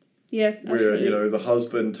 Yeah, where, absolutely. The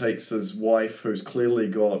husband takes his wife, who's clearly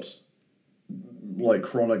got, like,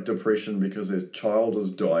 chronic depression because his child has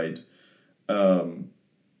died,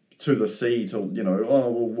 to the sea to,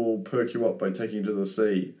 we'll perk you up by taking you to the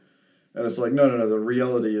sea. And it's like, no, the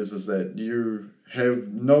reality is that you have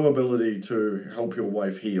no ability to help your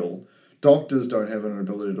wife heal. Doctors don't have an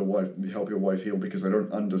ability to help your wife heal because they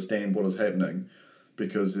don't understand what is happening,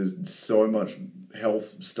 because there's so much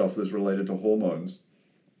health stuff that's related to hormones.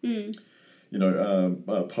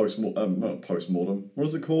 Not postmortem. What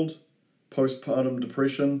is it called? Postpartum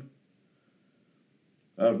depression.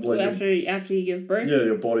 After you give birth. Yeah,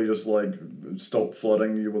 your body just like stopped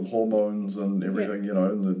flooding you with hormones and everything, you know,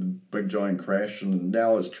 and the big giant crash, and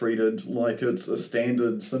now it's treated like it's a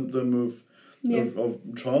standard symptom of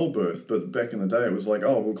childbirth. But back in the day, it was like,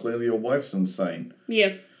 oh, well, clearly your wife's insane.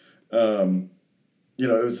 Yeah. You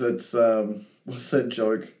know, it's what's that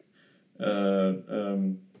joke?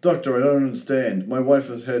 Doctor, I don't understand. My wife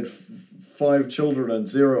has had 5 children and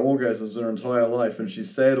 0 orgasms in her entire life, and she's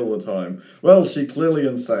sad all the time. Well, she's clearly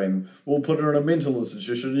insane. We'll put her in a mental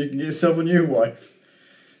institution. You can get yourself a new wife.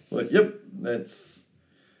 Like, yep, that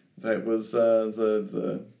was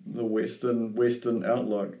the Western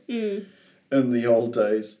outlook in the old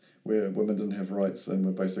days where women didn't have rights and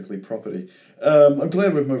were basically property. I'm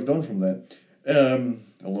glad we've moved on from that.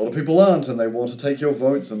 A lot of people aren't, and they want to take your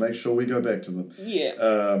votes and make sure we go back to them.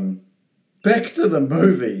 Yeah. Back to the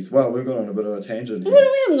movies. Wow, we've gone on a bit of a tangent here. Well,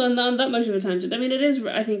 we haven't gone on that much of a tangent. I mean, it is,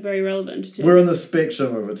 I think, very relevant to... We're in the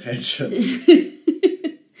spectrum of attention.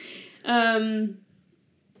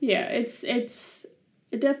 Yeah, it's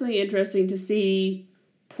definitely interesting to see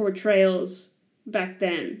portrayals back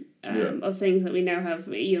then of things that we now have,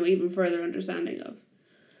 you know, even further understanding of.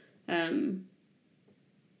 And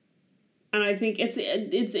I think it's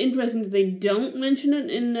interesting that they don't mention it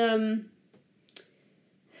in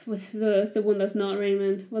with the one that's not Rain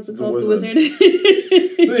Man. What's it called? The Wizard.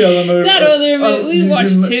 The other movie. That other movie. We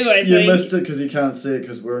watched 2, I think. You missed it because you can't see it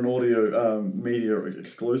because we're an audio media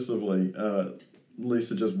exclusively.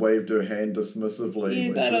 Lisa just waved her hand dismissively,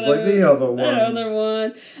 which was like the other one. That other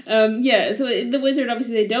one. Yeah, so the Wizard,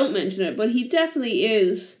 obviously they don't mention it, but he definitely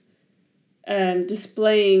is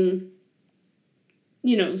displaying,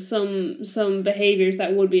 you know, some behaviours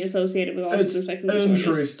that would be associated with autism spectrum disorders.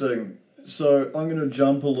 Interesting. So I'm going to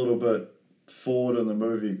jump a little bit forward in the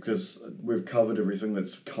movie because we've covered everything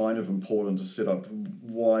that's kind of important to set up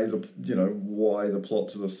why the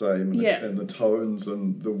plots are the same and the tones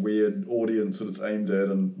and the weird audience that it's aimed at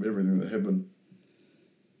and everything that happened.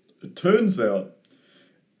 It turns out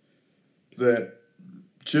that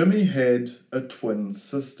Jimmy had a twin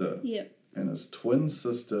sister. Yep. And his twin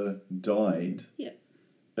sister died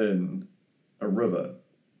in a river.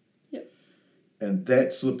 Yep. And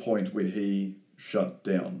that's the point where he shut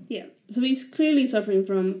down. Yeah. So he's clearly suffering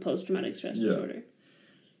from post-traumatic stress disorder.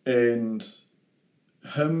 And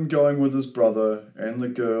him going with his brother and the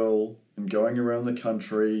girl and going around the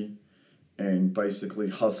country and basically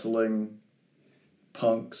hustling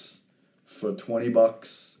punks for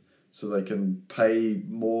 $20 so they can pay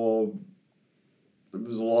more. There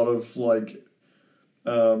was a lot of like,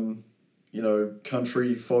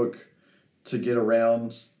 country folk to get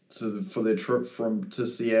around for their trip to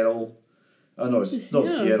Seattle. Oh no, it's not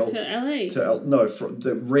Seattle. To LA.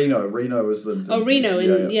 Reno. Reno is the Reno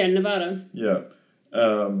in Nevada. Yeah.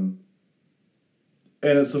 And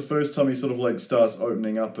it's the first time he sort of like starts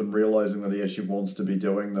opening up and realizing that he actually wants to be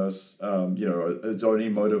doing this. His only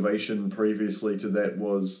motivation previously to that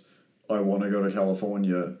was, I want to go to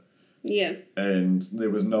California. Yeah. And there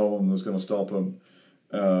was no one that was going to stop him.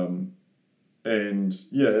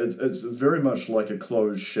 It's very much like a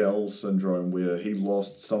closed shell syndrome where he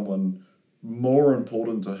lost someone more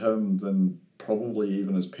important to him than probably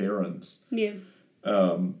even his parents. Yeah.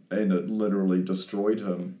 And it literally destroyed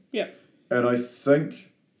him. Yeah. And I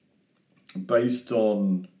think, based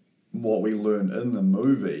on what we learned in the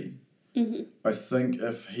movie, I think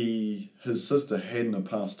if his sister hadn't have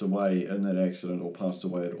passed away in that accident or passed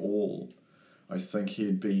away at all, I think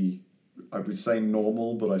he'd be, I would say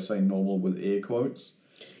normal, but I say normal with air quotes.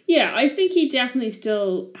 Yeah, I think he definitely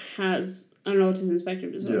still has an autism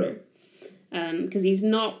spectrum disorder. Because he's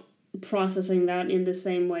not processing that in the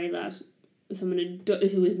same way that someone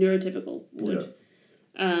who is neurotypical would.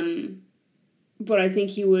 But I think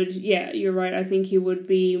he would, you're right, I think he would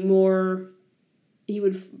be more, he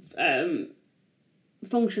would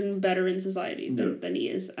function better in society than he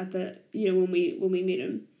is at the, when we meet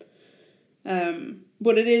him.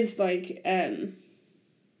 But it is like, and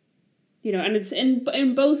it's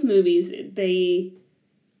in both movies, they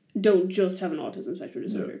don't just have an autism spectrum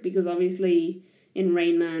disorder, because obviously in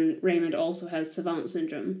Rain Man, Raymond also has savant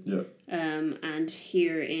syndrome. Yeah. And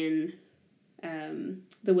here in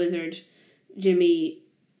The Wizard, Jimmy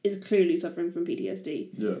is clearly suffering from PTSD.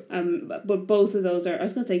 Yeah. But both of those are, I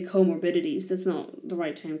was going to say comorbidities, that's not the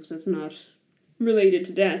right term because it's not related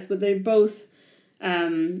to death, but they both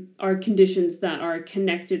are conditions that are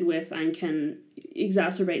connected with and can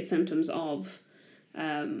exacerbate symptoms of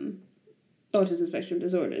autism spectrum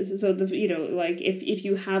disorders. So if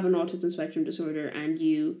you have an autism spectrum disorder and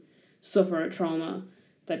you suffer a trauma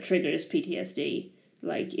that triggers PTSD,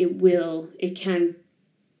 like it can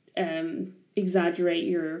exaggerate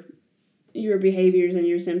your behaviors and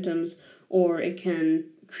your symptoms, or it can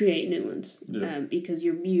create new ones, because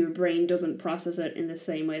your brain doesn't process it in the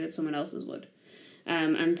same way that someone else's would.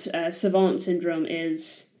 And savant syndrome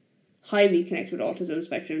is highly connected with autism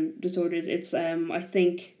spectrum disorders. It's I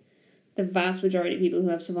think the vast majority of people who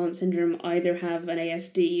have savant syndrome either have an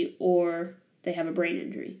ASD or they have a brain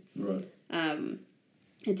injury. Right.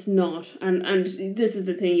 It's not, and this is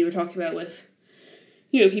the thing you were talking about with,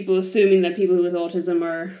 people assuming that people with autism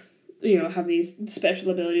are, have these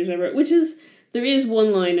special abilities or whatever, which is, there is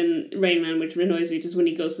one line in Rain Man which annoys me, just when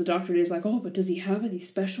he goes to the doctor and he's like, oh, but does he have any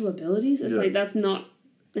special abilities? It's like, that's not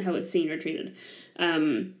how it's seen or treated.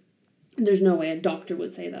 There's no way a doctor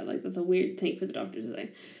would say that. Like, that's a weird thing for the doctor to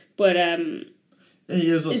say. But, he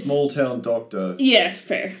is a small town doctor. Yeah,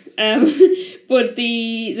 fair. But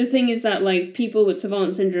the thing is that, like, people with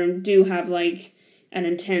savant syndrome do have, like, an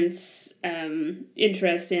intense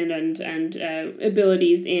interest in and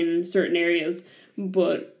abilities in certain areas,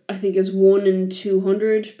 but I think it's 1 in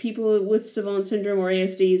 200 people with savant syndrome or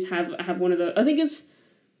ASDs have one of the. I think it's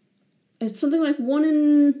something like 1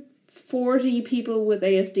 in 40 people with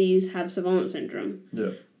ASDs have savant syndrome.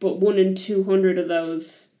 Yeah. But 1 in 200 of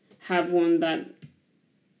those have one that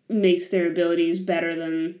makes their abilities better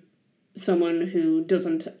than someone who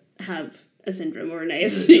doesn't have a syndrome or an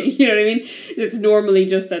ASD. Yeah. You know what I mean? It's normally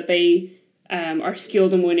just that they are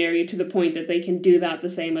skilled in one area to the point that they can do that the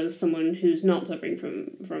same as someone who's not suffering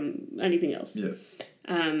from anything else. Yeah.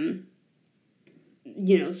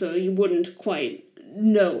 So you wouldn't quite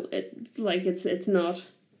know it. Like, it's not.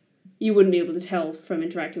 You wouldn't be able to tell from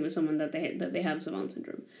interacting with someone that they have savant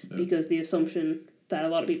syndrome, because the assumption that a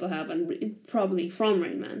lot of people have, and probably from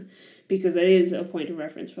Rain Man, because it is a point of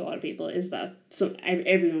reference for a lot of people, is that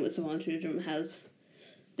everyone with savant syndrome has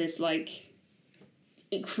this, like,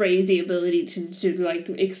 crazy ability to like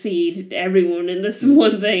exceed everyone in this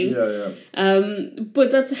one thing.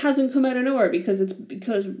 But that hasn't come out of nowhere, because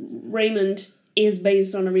Raymond is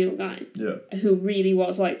based on a real guy. Who really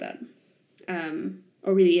was like that.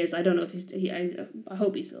 Or really is. I don't know if I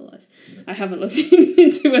hope he's still alive. I haven't looked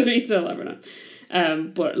into whether he's still alive or not.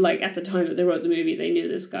 But, like, at the time that they wrote the movie, they knew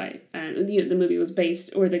this guy, and the movie was based,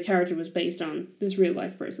 or the character was based on this real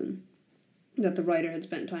life person that the writer had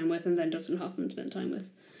spent time with, and then Dustin Hoffman spent time with.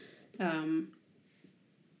 And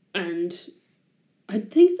I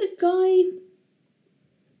think the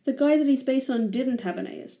guy that he's based on didn't have an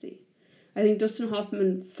ASD. I think Dustin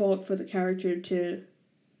Hoffman fought for the character to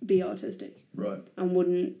be autistic. Right.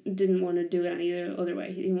 And didn't want to do it any other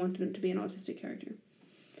way. He wanted him to be an autistic character.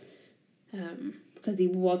 Because he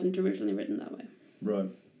wasn't originally written that way. Right.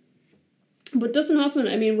 But Dustin Hoffman,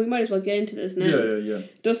 I mean, we might as well get into this now. Yeah.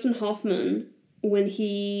 Dustin Hoffman, before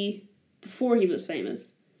he was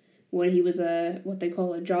famous, when he was what they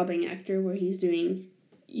call a jobbing actor, where he's doing,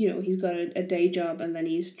 he's got a day job and then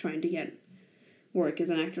he's trying to get work as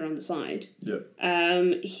an actor on the side. Yeah.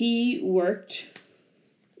 He worked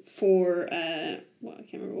for, I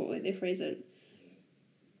can't remember what way they phrase it.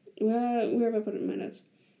 Where have I put it in my notes?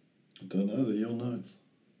 I don't know, they're your notes.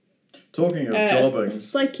 Talking of jobbing...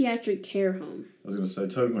 Psychiatric care home. I was going to say,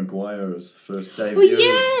 Tobey Maguire's first debut. Oh,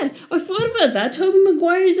 yeah! I forgot about that. Tobey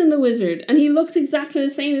Maguire's in The Wizard, and he looks exactly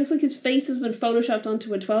the same. It looks like his face has been photoshopped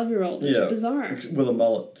onto a 12-year-old. It's bizarre. With a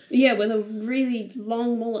mullet. Yeah, with a really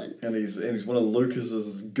long mullet. And he's one of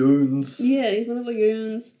Lucas's goons. Yeah, he's one of the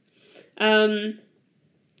goons.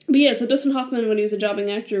 But yeah, so Dustin Hoffman, when he was a jobbing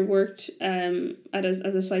actor, worked at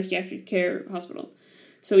a psychiatric care hospital.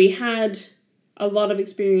 So he had a lot of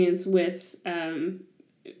experience with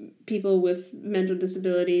people with mental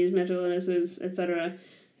disabilities, mental illnesses, etc.,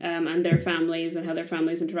 and their families and how their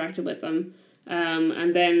families interacted with them.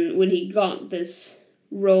 And then when he got this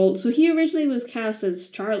role, so he originally was cast as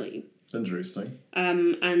Charlie. Interesting.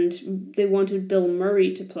 And they wanted Bill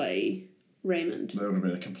Murray to play Raymond. That would have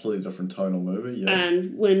been a completely different tonal movie, yeah.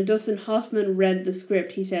 And when Dustin Hoffman read the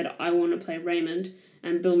script, he said, I want to play Raymond.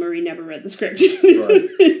 And Bill Murray never read the script. Right.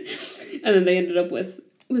 And then they ended up with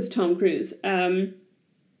Tom Cruise.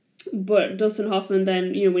 But Dustin Hoffman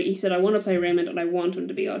then, when he said, I want to play Raymond and I want him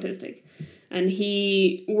to be autistic. And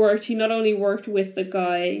he not only worked with the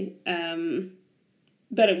guy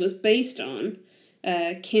that it was based on,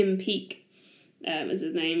 Kim Peek is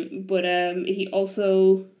his name, but he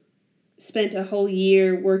also spent a whole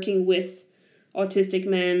year working with autistic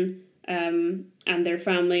men and their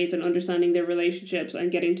families and understanding their relationships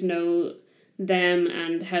and getting to know them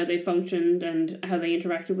and how they functioned and how they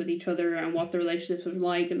interacted with each other and what the relationships were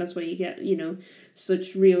like. And that's why you get,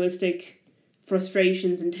 such realistic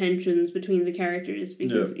frustrations and tensions between the characters,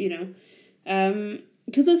 because, because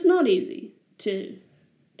it's not easy to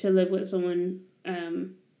to live with someone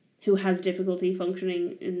who has difficulty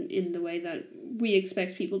functioning in the way that we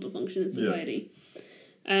expect people to function in society.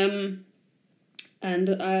 Yeah.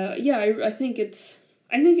 I think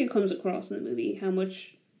it comes across in the movie how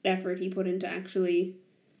much effort he put into actually,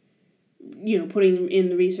 putting in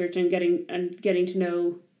the research and getting to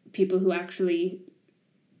know people who actually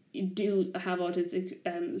do have autistic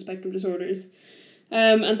spectrum disorders.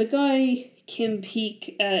 And the guy, Kim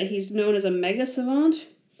Peek, he's known as a mega savant.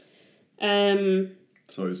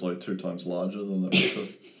 So he's like 2 times larger than the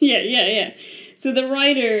rest Yeah. So the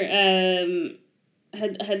writer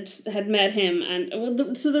had met him, and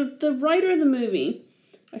the writer of the movie,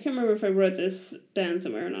 I can't remember if I wrote this down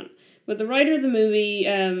somewhere or not, but the writer of the movie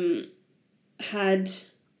had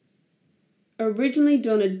originally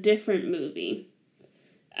done a different movie.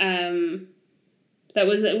 That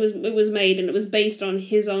was it was made, and it was based on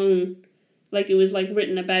his own, like it was like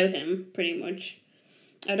written about him pretty much.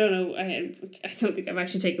 I don't know. I don't think I've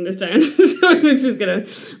actually taken this down, so I'm just gonna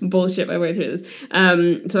bullshit my way through this.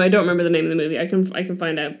 So I don't remember the name of the movie. I can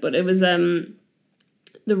find out, but it was the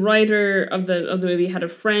writer of the movie had a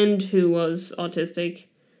friend who was autistic,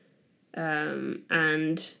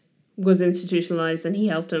 and was institutionalized, and he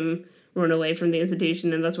helped him run away from the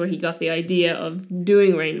institution, and that's where he got the idea of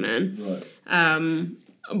doing Rain Man. Right.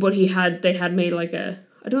 But they had made like I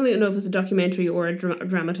don't even know if it was a documentary or a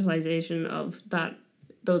dramatization of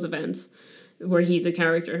those events, where he's a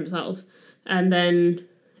character himself. And then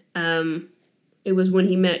it was when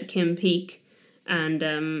he met Kim Peek and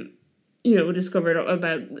discovered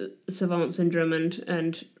about savant syndrome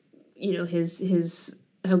and his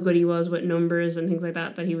how good he was with numbers and things like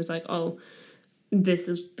that he was like, oh, this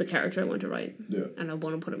is the character I want to write. Yeah. And I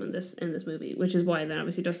want to put him in this movie, which is why then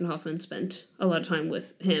obviously Dustin Hoffman spent a lot of time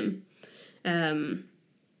with him.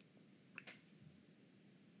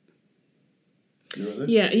 You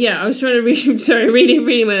ready? Yeah. I was trying to read. Sorry, reading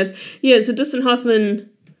my notes. Yeah, so Dustin Hoffman,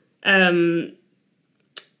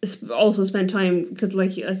 also spent time, because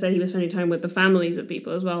like I said, he was spending time with the families of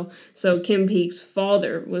people as well. So Kim Peek's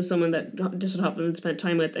father was someone that Dustin Hoffman spent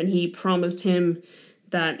time with, and he promised him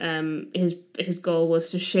that his goal was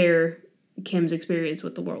to share Kim's experience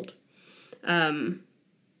with the world.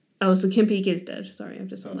 So Kim Peek is dead. Sorry, I've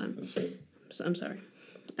just saw that. So I'm sorry.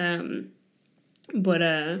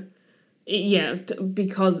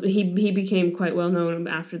 Because he became quite well known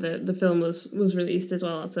after the film was released as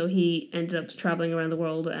well. So he ended up traveling around the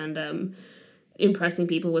world and impressing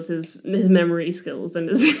people with his memory skills and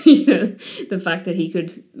his, the fact that he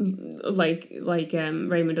could, like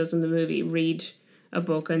Raymond does in the movie, read a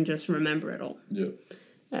book and just remember it all. Yeah.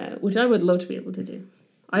 Which I would love to be able to do.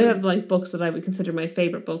 I have like books that I would consider my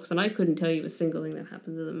favorite books, and I couldn't tell you a single thing that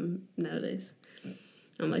happens to them nowadays.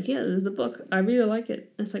 I'm like, yeah, this is the book. I really like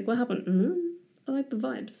it. It's like, what happened? I like the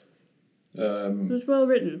vibes. It was well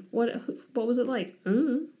written. What was it like?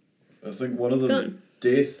 I think one of them,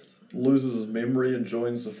 Death, loses his memory and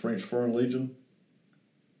joins the French Foreign Legion.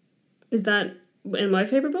 Is that in my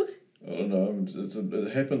favorite book? I don't know.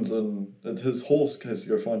 It happens his horse has to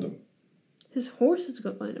go find him. His horse has to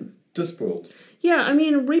go find him. Discworld. Yeah, I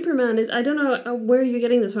mean, Reaper Man is... I don't know where you're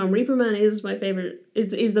getting this from. Reaper Man is my favorite...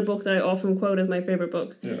 is the book that I often quote as my favorite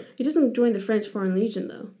book. Yeah. He doesn't join the French Foreign Legion,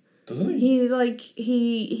 though. Doesn't he?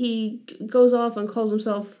 He goes off and calls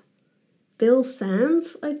himself Bill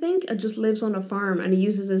Sands, I think, and just lives on a farm, and he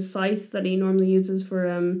uses his scythe that he normally uses for...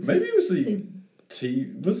 Maybe it was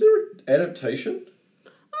was there an adaptation?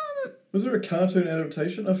 Was there a cartoon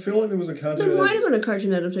adaptation? I feel like there was a cartoon. There might have been a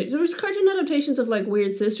cartoon adaptation. There was cartoon adaptations of like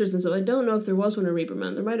Weird Sisters and stuff. I don't know if there was one of Reaper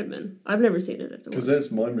Man. There might have been. I've never seen it. Because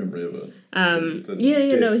that's my memory of it. Death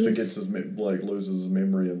forgets loses his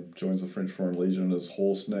memory and joins the French Foreign Legion. And his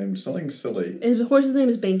horse named something silly. His horse's name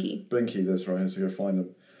is Binky. Binky, that's right. He has to go find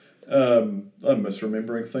him. I'm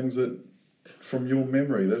misremembering things from your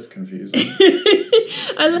memory. That's confusing.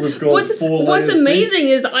 We've got 4 layers. What's amazing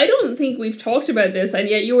is I don't think we've talked about this, and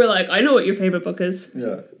yet you were like, I know what your favorite book is.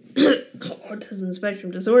 Yeah. Autism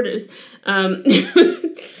spectrum disorders. I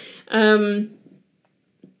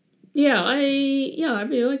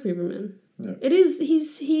really like Reaper Man. Yeah. It is.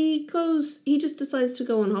 He just decides to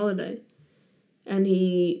go on holiday, and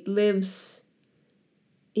he lives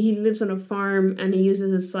on a farm, and he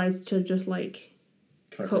uses his scythe to just like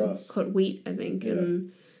cut wheat, I think. Yeah.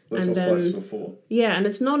 And then, before. Yeah, and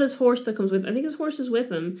it's not his horse that comes with. I think his horse is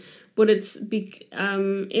with him, but it's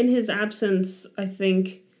in his absence. I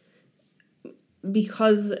think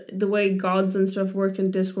because the way gods and stuff work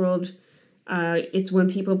in Discworld, it's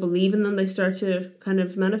when people believe in them they start to kind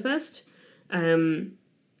of manifest.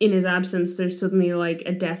 in his absence, there's suddenly like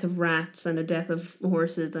a death of rats and a death of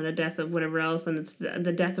horses and a death of whatever else, and it's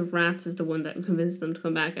the death of rats is the one that convinces them to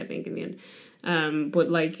come back, I think, in the end. But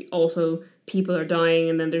like also people are dying,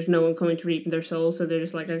 and then there's no one coming to reap their souls, so they're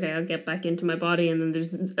just like, okay, I'll get back into my body, and then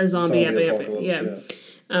there's a zombie apocalypse, yeah.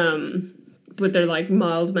 But they're like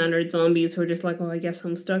mild-mannered zombies who are just like, oh, I guess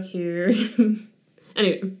I'm stuck here.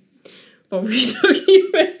 Anyway, what were you talking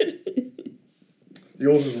about? The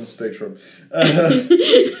autism spectrum.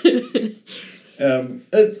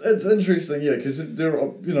 It's interesting, yeah, because there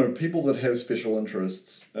are people that have special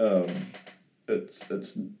interests.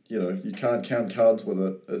 It's you can't count cards with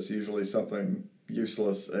it. It's usually something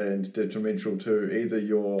useless and detrimental to either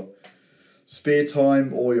your spare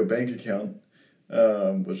time or your bank account,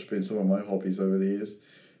 which have been some of my hobbies over the years.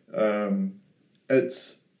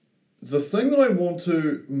 It's the thing that I want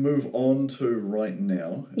to move on to right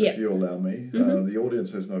now, if you allow me. Mm-hmm. The audience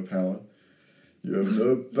has no power. You have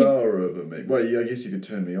no power over me. Well, I guess you could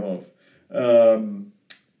turn me off.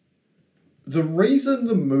 The reason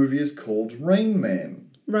the movie is called Rain Man,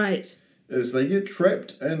 right, is they get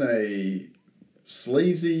trapped in a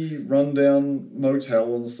sleazy, rundown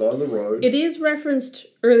motel on the side of the road. It is referenced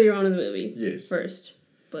earlier on in the movie. Yes. First,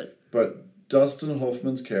 but Dustin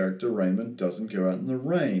Hoffman's character Raymond doesn't go out in the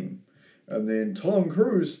rain. And then Tom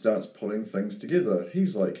Cruise starts putting things together.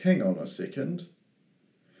 He's like, hang on a second.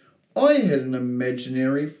 I had an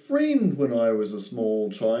imaginary friend when I was a small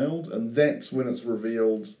child, and that's when it's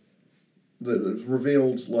revealed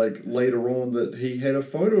like later on that he had a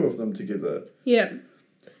photo of them together. Yeah.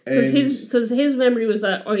 Because his memory was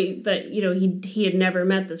that he had never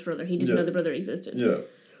met this brother. He didn't know the brother existed. Yeah.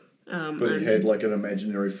 But he had like an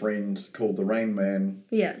imaginary friend called the Rain Man.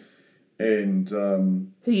 Yeah. And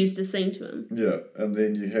who used to sing to him. Yeah, and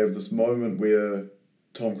then you have this moment where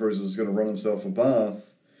Tom Cruise is going to run himself a bath,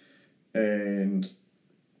 and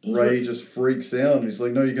Ray just freaks out, and he's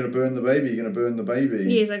like, no, you're going to burn the baby, you're going to burn the baby.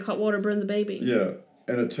 Yeah, he's like, hot water burn the baby. Yeah,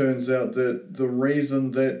 and it turns out that the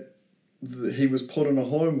reason that he was put in a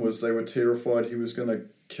home was they were terrified he was going to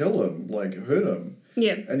kill him, like hurt him.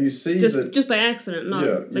 Yeah. And you see just by accident,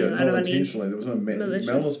 not not intentionally. There was no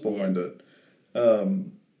malice behind it.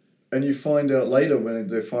 And you find out later when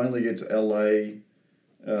they finally get to LA,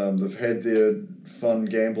 they've had their fun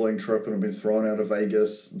gambling trip and have been thrown out of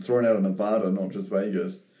Nevada, not just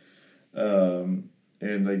Vegas.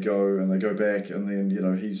 And they go back, and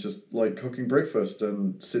then he's just like cooking breakfast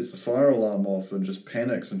and sets the fire alarm off and just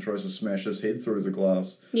panics and tries to smash his head through the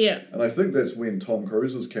glass. Yeah. And I think that's when Tom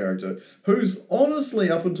Cruise's character, who's honestly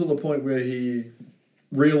up until the point where he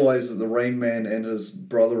realized that the Rain Man and his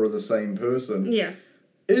brother are the same person. Yeah.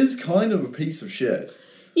 Is kind of a piece of shit.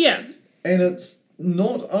 Yeah. And it's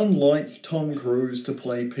not unlike Tom Cruise to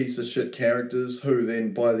play piece of shit characters who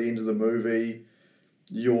then by the end of the movie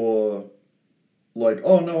you're like,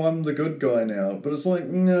 oh no, I'm the good guy now. But it's like,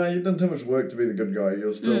 nah, you've done too much work to be the good guy.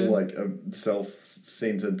 You're still like a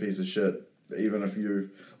self-centered piece of shit, even if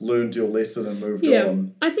you've learned your lesson and moved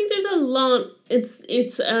on. I think there's a lot. It's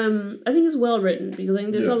I think it's well written, because I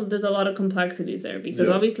think there's a lot of complexities there, because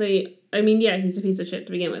obviously, I mean, he's a piece of shit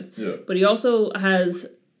to begin with. Yeah. But he also has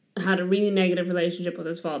had a really negative relationship with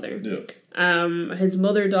his father. Yeah. His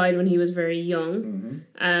mother died when he was very young.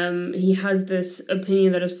 Mm-hmm. He has this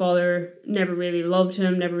opinion that his father never really loved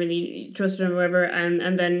him, never really trusted him, or whatever.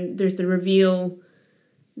 And then there's the reveal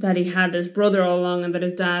that he had this brother all along, and that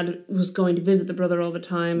his dad was going to visit the brother all the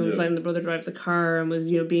time, and was letting the brother drive the car, and was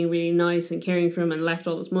being really nice and caring for him, and left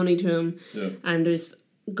all this money to him. Yeah. And there's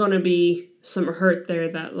gonna be some hurt there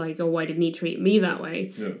that like, oh, why didn't he treat me that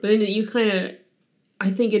way? Yeah. But then you kind of, I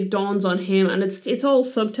think it dawns on him, and it's all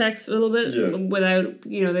subtext a little bit without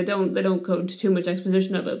they don't go into too much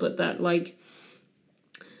exposition of it, but that like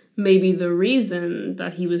maybe the reason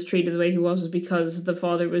that he was treated the way he was because the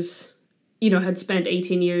father was had spent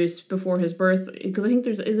 18 years before his birth, because I think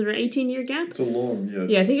is there an 18-year gap? It's a long,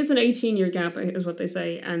 I think it's an 18-year gap is what they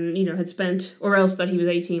say, and had spent, or else that he was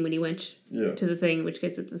 18 when he went to the thing, which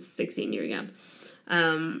gets it to 16-year gap.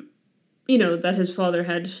 That his father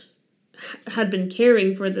had been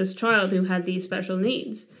caring for this child who had these special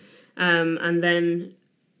needs, and then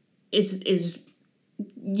is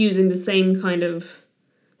using the same kind of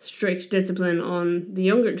strict discipline on the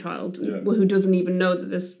younger child who doesn't even know that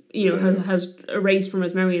this has erased from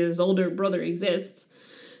his memory that his older brother exists,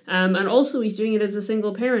 and also he's doing it as a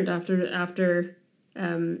single parent after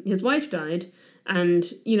his wife died,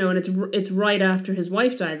 and and it's right after his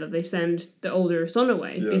wife died that they send the older son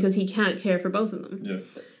away because he can't care for both of them.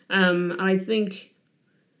 And I think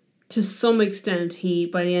to some extent he,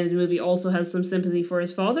 by the end of the movie, also has some sympathy for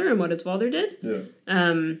his father and what his father did.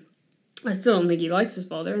 I still don't think he likes his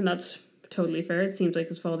father, and that's totally fair. It seems like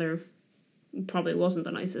his father probably wasn't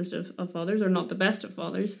the nicest of fathers, or not the best of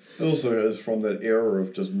fathers. It also is from that era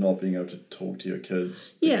of just not being able to talk to your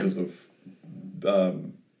kids because of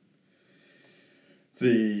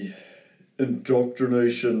the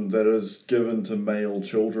indoctrination that is given to male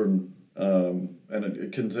children, and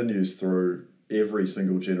it continues through every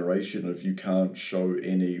single generation. If you can't show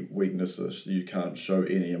any weaknesses, you can't show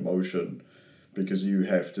any emotion, because you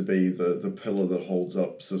have to be the pillar that holds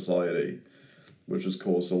up society, which has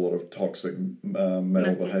caused a lot of toxic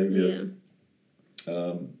male behaviour.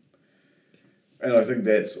 Yeah. And I think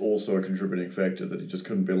that's also a contributing factor, that he just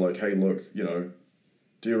couldn't be like, hey, look,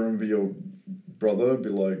 do you remember your brother? Be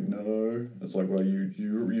like, no. It's like, well,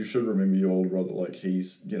 you should remember your older brother. Like,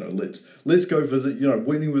 he's, let's go visit,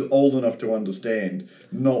 when he was old enough to understand,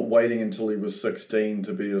 not waiting until he was 16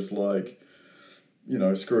 to be just like,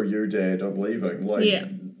 screw you, Dad, I'm leaving. Like,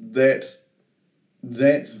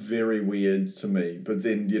 that's very weird to me. But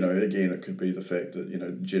then, again, it could be the fact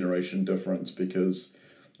that, generation difference, because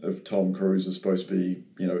if Tom Cruise is supposed to be,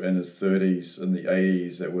 in his 30s, in the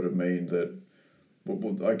 80s, that would have meant that,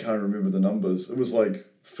 I can't remember the numbers. It was like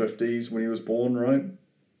 50s when he was born, right?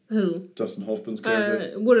 Who? Dustin Hoffman's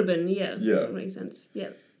character? Would have been, yeah. Yeah. That makes sense, yeah.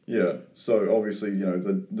 Yeah, so obviously,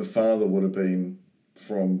 the father would have been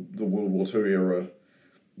from the World War II era,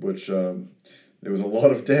 which there was a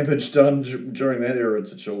lot of damage done during that era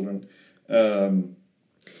to children. Yeah,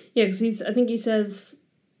 because I think he says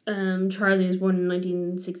Charlie was born in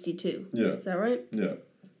 1962. Yeah. Is that right? Yeah.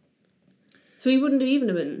 So he wouldn't have even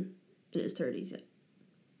have been in his 30s yet.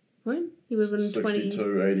 Right? He would have been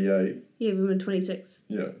 62, 88. Yeah, he would have been 26.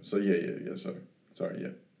 Yeah, so yeah, sorry,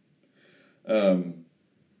 yeah.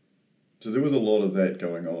 So there was a lot of that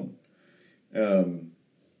going on.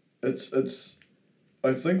 It's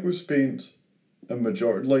I think we've spent a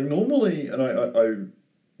majority, like normally, and I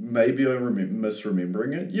maybe I'm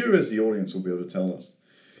misremembering it. You as the audience will be able to tell us.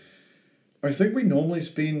 I think we normally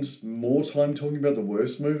spend more time talking about the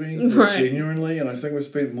worst movie, right, genuinely, and I think we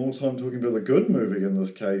spent more time talking about the good movie in this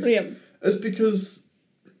case. Yeah. It's because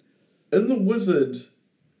in The Wizard,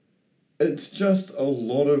 it's just a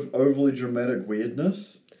lot of overly dramatic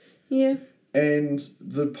weirdness. Yeah. And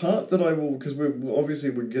the part that because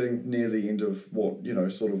we're getting near the end of what,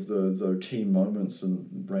 sort of the key moments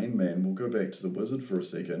in Rain Man. We'll go back to The Wizard for a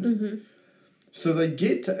second. Mm-hmm. So they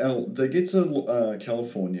get to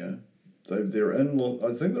California. They're in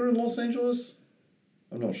I think they're in Los Angeles.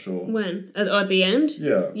 I'm not sure. When? At the end?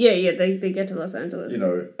 Yeah. Yeah, they get to Los Angeles.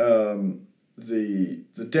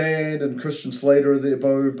 The dad and Christian Slater are there.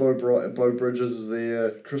 Bo Bridges is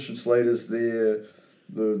there. Christian Slater's there.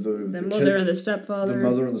 The mother kid, and the stepfather. The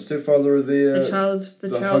mother and the stepfather are there.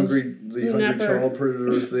 The hungry child predator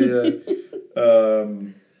is there.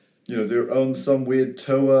 They're on some weird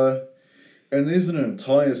tour. And there's an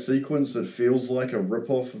entire sequence that feels like a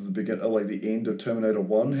rip-off of the end of Terminator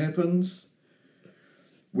 1 happens,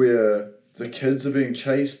 where the kids are being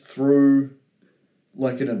chased through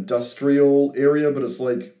like an industrial area, but it's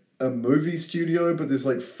like a movie studio, but there's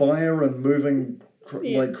like fire and moving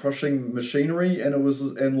like crushing machinery,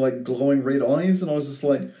 and like glowing red eyes, and I was just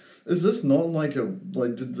like, is this not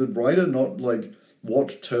did the writer not like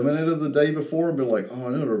watch Terminator the day before and be like, oh, I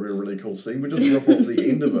know it'll be a really cool scene, we just rip off the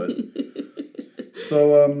end of it.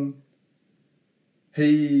 So,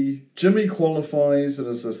 Jimmy qualifies and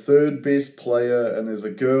is the third best player, and there's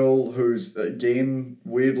a girl who's, again,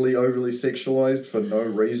 weirdly overly sexualized for no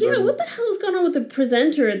reason. Yeah, what the hell's going on with the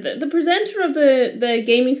presenter? The presenter of the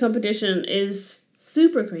gaming competition is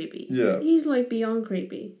super creepy. Yeah. He's, beyond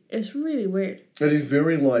creepy. It's really weird. And he's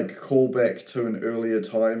very, callback to an earlier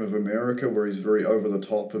time of America where he's very over the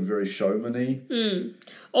top and very showman-y.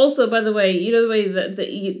 Also, by the way, the way that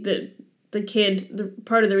the kid,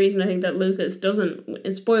 part of the reason I think that Lucas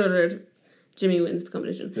doesn't, spoiler alert, Jimmy wins the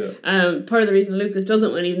competition. Yeah. Part of the reason Lucas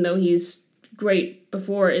doesn't win, even though he's great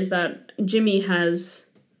before, is that Jimmy's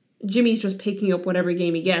just picking up whatever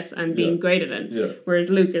game he gets and being great at it. Yeah. Whereas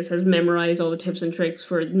Lucas has memorized all the tips and tricks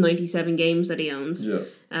for 97 games that he owns. Yeah.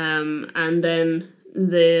 And then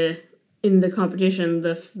in the competition,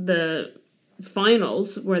 the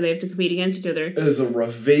finals where they have to compete against each other is a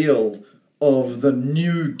reveal of the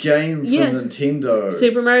new game from Nintendo.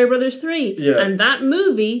 Super Mario Brothers 3. Yeah. And that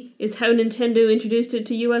movie is how Nintendo introduced it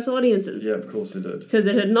to US audiences. Yeah, of course it did. Because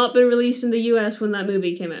it had not been released in the US when that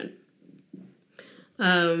movie came out.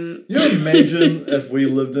 You imagine if we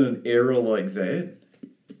lived in an era like that?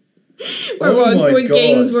 Where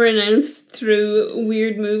games were announced through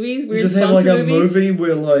weird movies, weird just had a movies. movie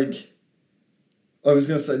where I was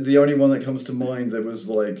going to say the only one that comes to mind that was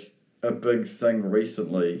a big thing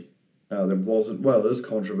recently There wasn't, well, it is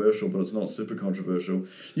controversial, but it's not super controversial.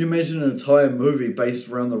 You imagine an entire movie based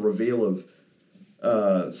around the reveal of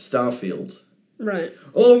Starfield. Right.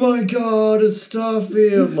 Oh my god, it's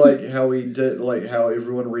Starfield! Like how he did, like how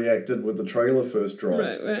everyone reacted with the trailer first dropped.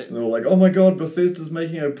 Right. And they were like, oh my god, Bethesda's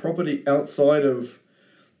making a property outside of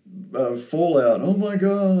Fallout. Oh my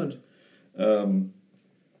god. And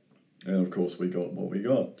of course we got what we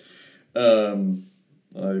got.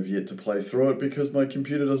 I've yet to play through it because my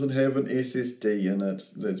computer doesn't have an SSD in it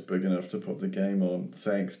that's big enough to put the game on.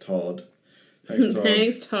 Thanks, Todd. Thanks,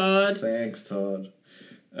 Todd. Thanks, Todd.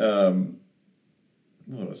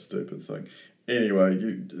 What a stupid thing. Anyway,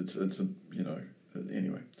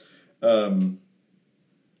 anyway.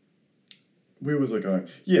 Where was I going?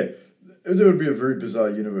 Yeah, there would be a very bizarre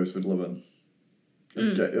universe we'd live in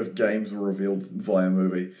if games were revealed via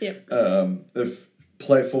movie. Yep. If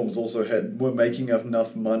platforms also were making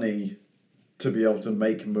enough money to be able to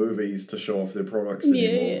make movies to show off their products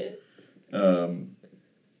anymore. Yeah.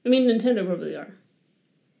 I mean, Nintendo probably are.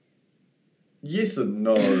 Yes and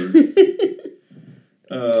no.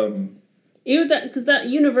 That because that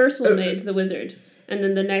Universal made The Wizard, and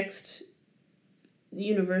then the next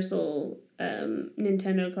Universal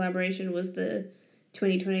Nintendo collaboration was the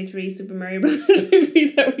 2023 Super Mario Bros.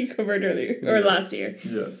 Movie that we covered earlier or last year.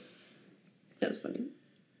 Yeah, that was funny.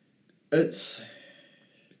 It's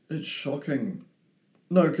shocking.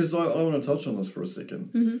 No, because I want to touch on this for a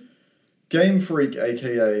second. Mm-hmm. Game Freak,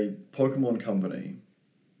 aka Pokemon Company,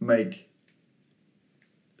 make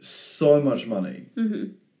so much money.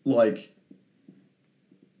 Mm-hmm. Like,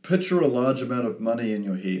 picture a large amount of money in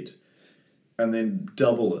your head, and then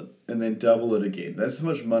double it, and then double it again. That's how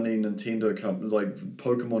much money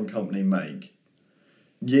Pokemon Company make.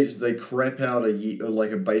 Yet they crap out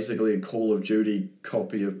basically a Call of Duty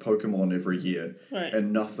copy of Pokemon every year, right.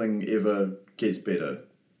 And nothing ever gets better.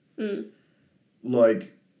 Mm.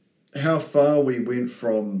 Like, how far we went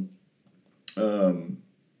from.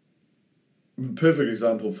 Perfect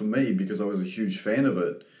example for me, because I was a huge fan of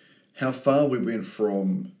it, how far we went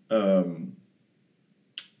from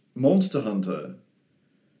Monster Hunter,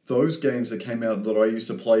 those games that came out that I used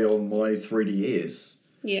to play on my 3DS,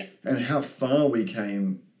 yeah, and how far we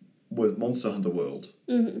came with Monster Hunter World.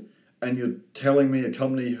 Mm-hmm. And you're telling me a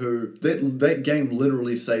company who that game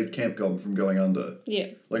literally saved Capcom from going under.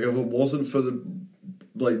 Yeah, like if it wasn't for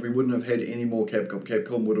we wouldn't have had any more Capcom.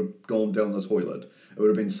 Capcom would have gone down the toilet. It would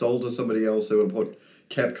have been sold to somebody else. They would have put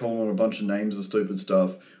Capcom on a bunch of names of stupid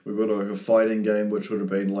stuff. We would have a fighting game which would have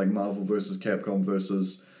been like Marvel versus Capcom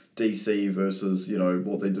versus DC versus,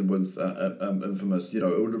 what they did with Infamous. It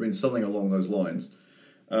would have been something along those lines.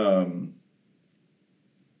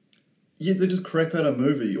 They just crap out a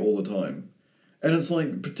movie all the time. And it's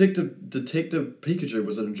like Detective Pikachu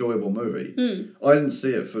was an enjoyable movie. Mm. I didn't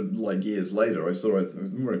see it for years later. I saw it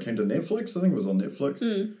when it came to Netflix. I think it was on Netflix.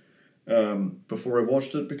 Before I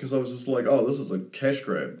watched it, because I was just like, oh, this is a cash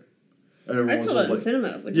grab. And I saw it in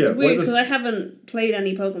cinema, which is weird because I haven't played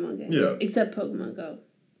any Pokemon games except Pokemon Go.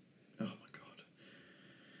 Oh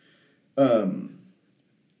my god.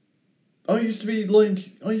 I used to be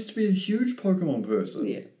a huge Pokemon person.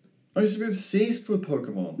 Yeah. I used to be obsessed with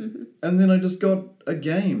Pokemon. Mm-hmm. And then I just got a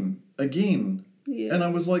game again. Yeah. And I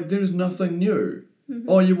was like, there's nothing new. Mm-hmm.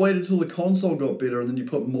 Oh, you waited till the console got better and then you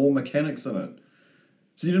put more mechanics in it.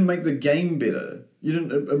 So you didn't make the game better. You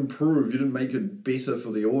didn't improve. You didn't make it better for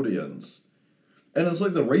the audience. And it's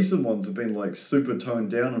like the recent ones have been like super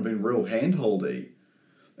toned down and been real handholdy.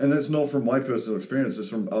 And that's not from my personal experience. It's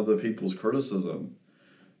from other people's criticism.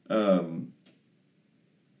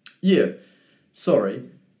 Sorry.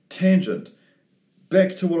 Tangent.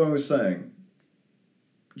 Back to what I was saying.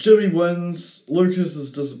 Jimmy wins. Lucas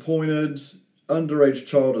is disappointed. Underage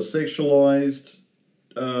child is sexualized.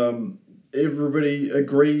 Everybody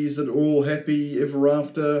agrees that we're all happy ever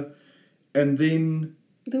after. And then...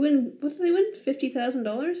 They win... What did they win?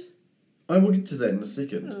 $50,000? I will get to that in a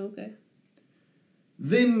second. Oh, okay.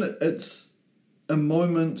 Then it's a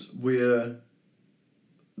moment where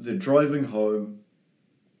they're driving home.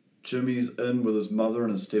 Jimmy's in with his mother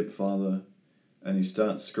and his stepfather, and he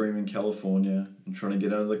starts screaming California and trying to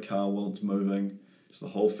get out of the car while it's moving. So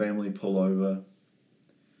the whole family pull over.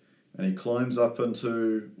 And he climbs up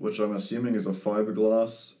into, which I'm assuming is a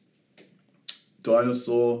fiberglass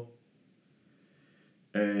dinosaur.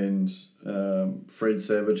 And Fred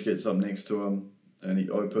Savage gets up next to him, and he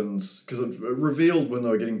opens, because it revealed when they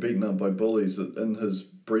were getting beaten up by bullies that in his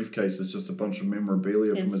briefcase is just a bunch of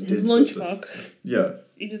memorabilia from his dead sister. Lunchbox. Yeah.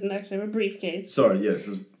 He doesn't actually have a briefcase. Sorry, yes.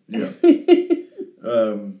 Yeah.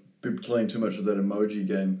 Been playing too much of that emoji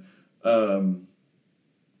game.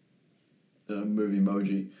 Movie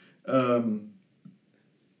emoji.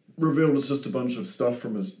 revealed it's just a bunch of stuff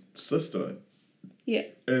from his sister. Yeah.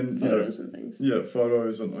 And photos and things. Yeah,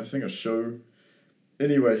 photos and I think a show.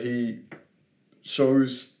 Anyway, he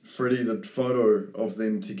shows Freddy the photo of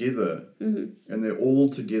them together, and they're all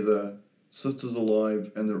together, sisters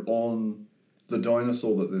alive, and they're on the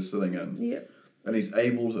dinosaur that they're sitting in. Yeah. And he's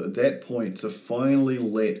able to, at that point, to finally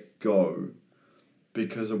let go,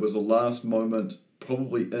 because it was the last moment,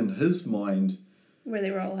 probably in his mind, where they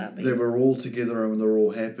were all happy. They were all together and they're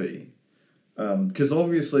all happy. Because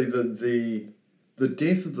obviously the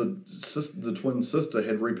death of the twin sister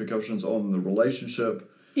had repercussions on the relationship.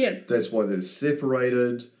 Yeah. That's why they're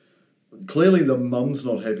separated. Clearly the mum's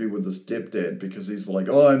not happy with the stepdad because he's like,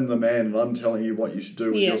 oh, I'm the man and I'm telling you what you should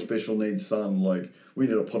do with your special needs son. Like, we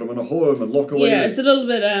need to put him in a home and lock away. Yeah, it's a little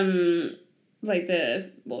bit like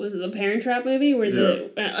the Parent Trap movie where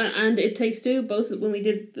and It Takes Two, both when we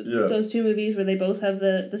did those two movies where they both have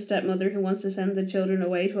the stepmother who wants to send the children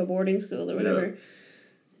away to a boarding school or whatever. Yeah.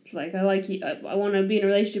 It's like, I like you, I want to be in a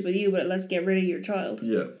relationship with you, but let's get rid of your child.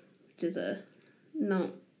 Yeah. Which is not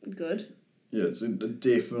good. Yeah, it's a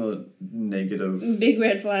definite negative. Big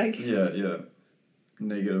red flag. Yeah.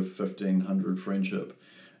 Negative 1500 friendship.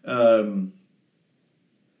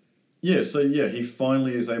 He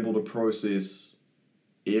finally is able to process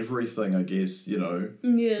everything, I guess,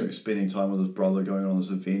 like spending time with his brother, going on this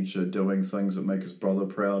adventure, doing things that make his brother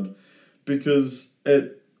proud. Because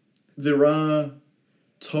there are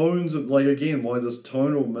tones of, like, again, why this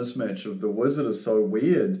tonal mismatch of The Wizard is so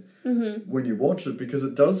weird when you watch it, because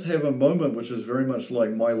it does have a moment which is very much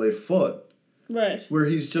like My Left Foot. Right. Where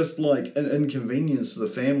he's just, like, an inconvenience to the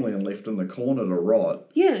family and left in the corner to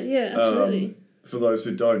rot. Yeah, absolutely. For those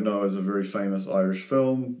who don't know, is a very famous Irish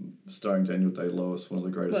film starring Daniel Day-Lewis, one of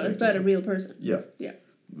the greatest actors. Well, it's about a real person. Yeah. Yeah.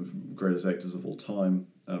 Greatest actors of all time,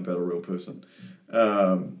 about a real person.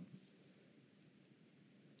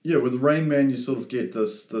 With Rain Man, you sort of get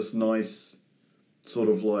this nice sort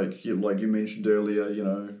of like you mentioned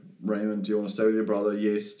earlier, Raymond, do you want to stay with your brother?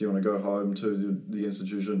 Yes. Do you want to go home to the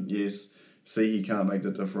institution? Yes. See, he can't make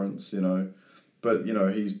the difference, But,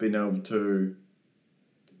 he's been able to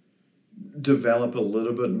develop a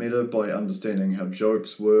little bit better by understanding how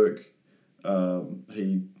jokes work.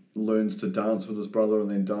 He learns to dance with his brother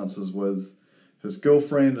and then dances with his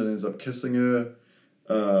girlfriend and ends up kissing her.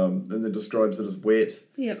 And then describes it as wet.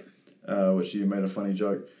 Yep. Which you made a funny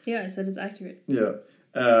joke. Yeah, I said it's accurate. Yeah.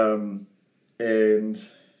 And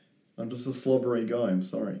I'm just a slobbery guy, I'm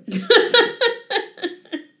sorry.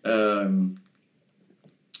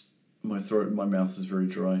 My mouth is very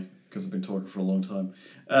dry because I've been talking for a long time.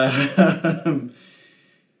 And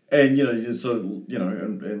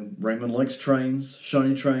and Raymond likes trains,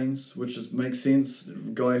 shiny trains, which makes sense.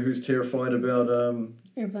 Guy who's terrified about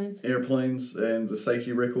airplanes and the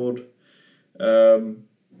safety record.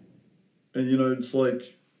 It's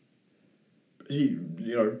like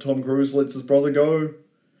Tom Cruise lets his brother go,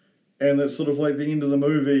 and that's sort of like the end of the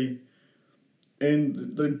movie.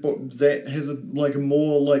 And that has a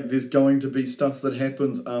more like there's going to be stuff that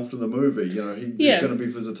happens after the movie. There's going to be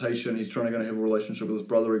visitation. He's going to have a relationship with his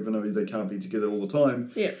brother, even though they can't be together all the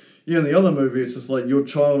time. Yeah. In the other movie, it's just like your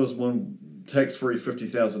child has won tax-free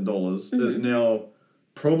 $50,000, is now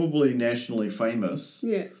probably nationally famous.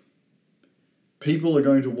 Yeah. People are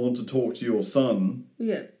going to want to talk to your son.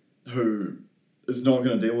 Yeah. Who is not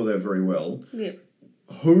going to deal with that very well. Yeah.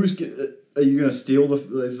 Are you going to steal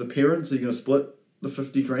as the parents? Are you going to split the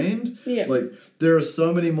 $50,000? Yeah. Like, there are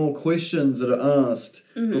so many more questions that are asked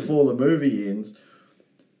before the movie ends.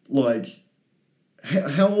 Like,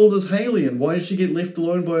 how old is Haley and why did she get left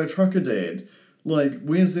alone by a trucker dad? Like,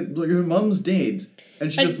 her mum's dead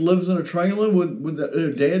and she just lives in a trailer with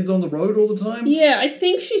her dad's on the road all the time? Yeah, I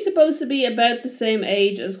think she's supposed to be about the same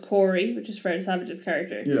age as Corey, which is Fred Savage's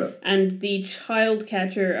character. Yeah. And the child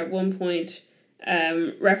catcher at one point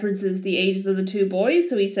references the ages of the two boys.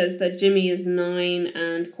 So he says that Jimmy is 9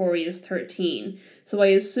 and Corey is 13. So I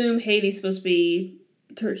assume Haley's supposed to be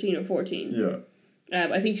 13 or 14. Yeah.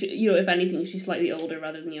 I think, if anything, she's slightly older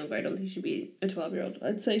rather than younger. I don't think she'd be a 12-year-old.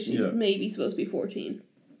 I'd say she's maybe supposed to be 14.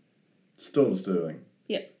 Still disturbing.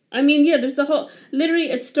 Yeah. I mean, there's the whole... Literally,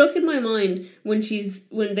 it's stuck in my mind when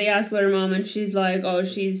they ask about her mom and she's like, oh,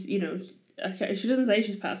 she's, she doesn't say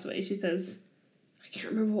she's passed away. She says... I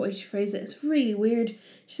can't remember what way she phrased it. It's really weird.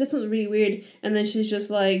 She said something really weird, and then she's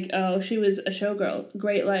just like, oh, she was a showgirl,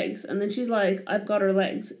 great legs. And then she's like, I've got her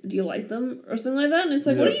legs. Do you like them? Or something like that. And it's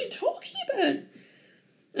like, what are you talking about?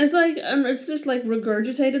 It's like, and it's just like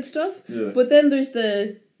regurgitated stuff. Yeah. But then there's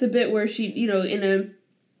the bit where she, in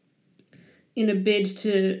a bid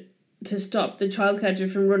to to stop the child catcher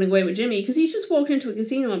from running away with Jimmy, because he's just walked into a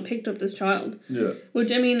casino and picked up this child. Yeah.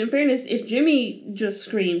 Which, I mean, in fairness, if Jimmy just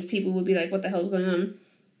screamed, people would be like, what the hell's going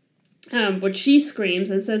on? But she screams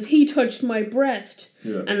and says, he touched my breast.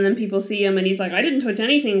 Yeah. And then people see him and he's like, I didn't touch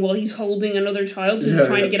anything, while he's holding another child who's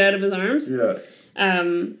trying to get out of his arms. Yeah.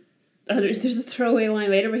 There's a throwaway line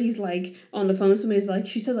later where he's like, on the phone, somebody's like,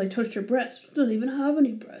 she says I touched her breast. She doesn't even have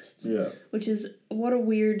any breasts. Yeah. Which is, what a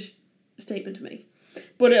weird statement to make.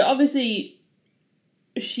 But obviously,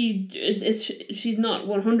 she's not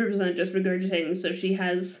 100% just regurgitating, so she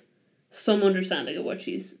has some understanding of what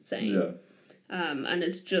she's saying. Yeah. And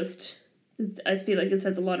it's just, I feel like it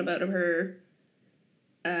says a lot about her,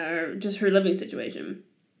 just her living situation.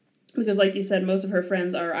 Because like you said, most of her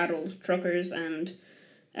friends are adult truckers, and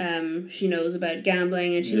she knows about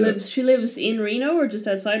gambling, and she lives in Reno or just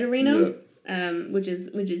outside of Reno, which is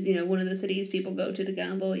one of the cities people go to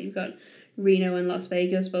gamble. You've got Reno and Las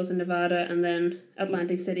Vegas, both in Nevada, and then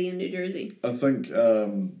Atlantic City in New Jersey. I think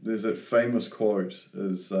there's that famous quote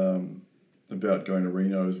is about going to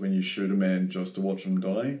Reno is when you shoot a man just to watch him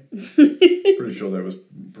die. Pretty sure that was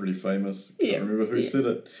pretty famous. Can't remember who said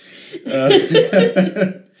it.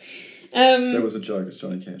 That was a joke. It's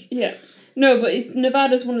Johnny Cash. Yeah. No, but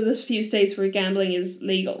Nevada's one of the few states where gambling is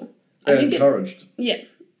legal. And encouraged.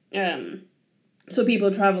 So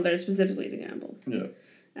people travel there specifically to gamble. Yeah.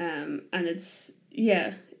 And it's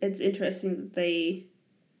interesting that they,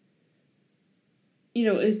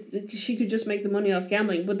 she could just make the money off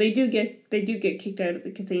gambling, but they do get kicked out of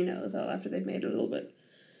the casino as well after they've made a little bit,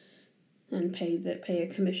 and pay a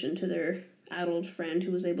commission to their adult friend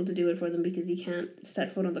who was able to do it for them, because you can't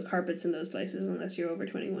set foot on the carpets in those places unless you're over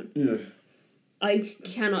 21. Yeah. I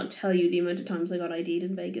cannot tell you the amount of times I got ID'd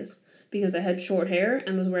in Vegas because I had short hair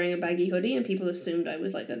and was wearing a baggy hoodie, and people assumed I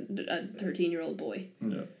was like a 13-year-old boy.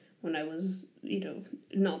 Yeah. When I was,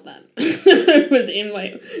 not that. I was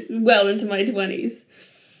into my 20s.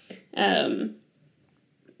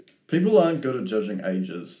 People aren't good at judging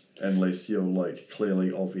ages unless you're, like,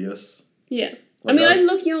 clearly obvious. Yeah. Like I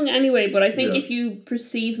look young anyway, but I think if you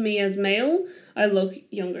perceive me as male, I look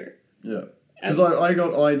younger. Yeah. Because I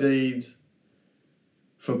got ID'd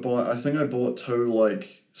for I think I bought 2,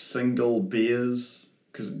 like, single beers,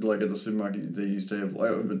 because, like, at the supermarket they used to have, I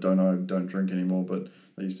don't drink anymore, but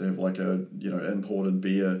they used to have, like, a, imported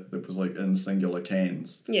beer that was, like, in singular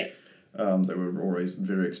cans. Yeah. They were always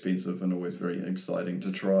very expensive and always very exciting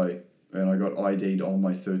to try. And I got ID'd on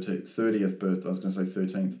my 30th birthday, I was going to say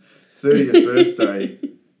 13th, 30th birthday,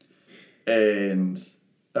 and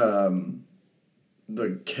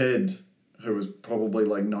the kid who was probably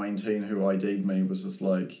like 19 who ID'd me was just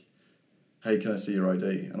like, hey, can I see your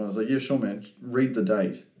ID? And I was like, yeah, sure, man, read the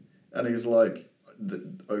date. And he's like,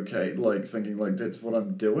 okay, like thinking like, that's what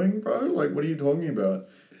I'm doing, bro? Like, what are you talking about?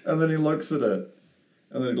 And then he looks at it,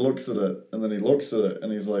 and then he looks at it, and then he looks at it,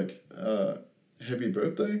 and he's like, happy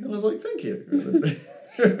birthday? And I was like, thank you.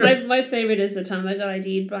 my favourite is the time I got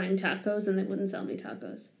ID'd buying tacos and they wouldn't sell me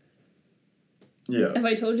tacos. Yeah. Have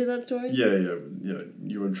I told you that story? Yeah.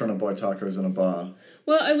 You were trying to buy tacos in a bar.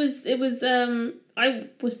 Well, I was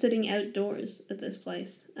sitting outdoors at this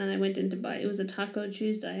place, and I went in to buy, it was a Taco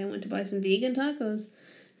Tuesday, I went to buy some vegan tacos,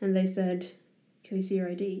 and they said, can we see your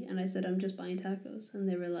ID? And I said, I'm just buying tacos. And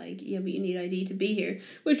they were like, yeah, but you need ID to be here.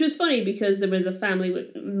 Which was funny because there was a family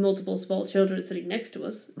with multiple small children sitting next to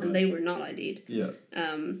us, and they were not ID'd. Yeah.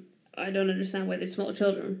 I don't understand why the small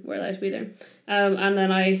children were allowed to be there. And then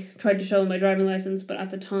I tried to show them my driving license, but at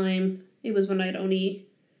the time, it was when I'd only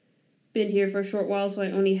been here for a short while, so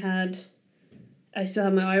I still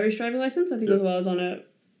had my Irish driving license. I think as well, I was on a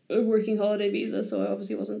working holiday visa, so I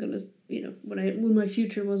obviously wasn't going to, when my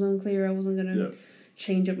future was unclear, I wasn't going to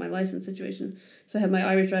change up my license situation. So I had my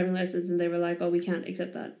Irish driving license, and they were like, oh, we can't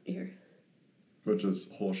accept that here. Which is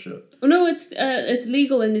horseshit. Oh, no, it's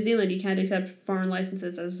legal in New Zealand. You can't accept foreign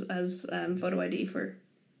licenses as photo ID for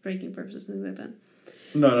breaking purposes, things like that.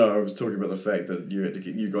 No, I was talking about the fact that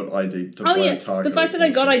you got ID to buy a taco. The fact that I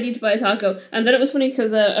got ID to buy a taco. And then it was funny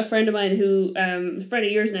because a friend of mine who, a friend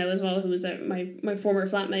of yours now as well, who was my former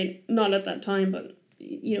flatmate, not at that time, but,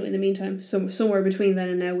 in the meantime, somewhere between then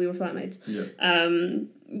and now we were flatmates. Yeah.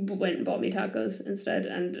 Went and bought me tacos instead,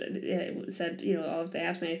 and it said, if they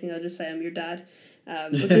ask me anything, I'll just say I'm your dad.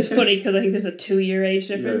 Which is funny because I think there's a 2-year age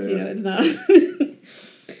difference, it's not.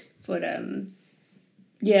 But,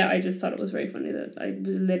 I just thought it was very funny that they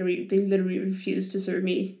literally refused to serve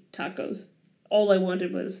me tacos. All I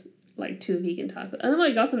wanted was, 2 vegan tacos. And then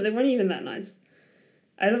when I got them, they weren't even that nice.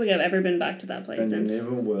 I don't think I've ever been back to that place since. You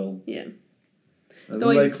never will. Yeah. And Though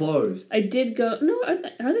then they closed. I did go... No, are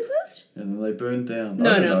they closed? And then they burned down. No,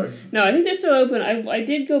 I don't know. No, I think they're still open. I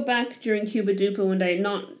did go back during Cuba Dupa one day,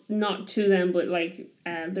 not to them, but like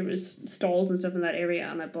there was stalls and stuff in that area,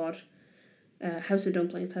 and I bought House of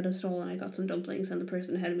Dumplings had a stall, and I got some dumplings, and the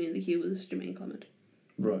person ahead of me in the queue was Jermaine Clement.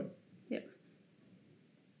 Right. Yep.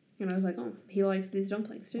 And I was like, oh, he likes these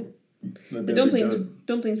dumplings too. They're The very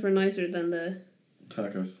dumplings were nicer than the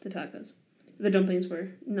tacos. The dumplings were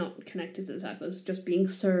not connected to the tacos, just being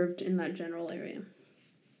served in that general area.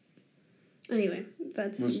 Anyway,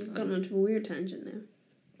 we've gotten onto a weird tangent now.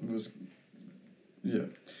 Yeah.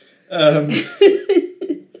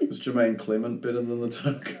 Was Jermaine Clement better than the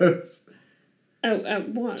tacos?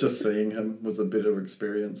 What? Just seeing him was a better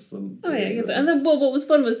experience than... Oh, yeah, I guess so. And then what was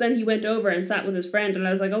fun was then he went over and sat with his friend, and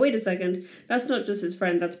I was like, oh, wait a second, that's not just his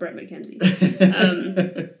friend, that's Brett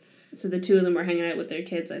McKenzie. So the two of them were hanging out with their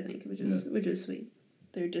kids, I think, which is sweet.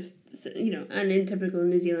 They're just, and in typical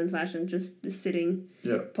New Zealand fashion, just sitting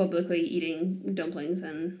publicly eating dumplings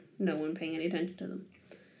and no one paying any attention to them.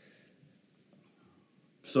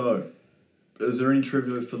 So, is there any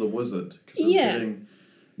trivia for the wizard? Because it's getting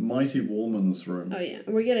mighty warm in this room. Oh yeah,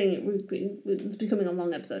 it's becoming a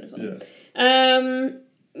long episode as well. Yeah.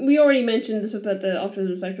 We already mentioned this about the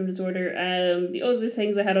autism spectrum disorder. The other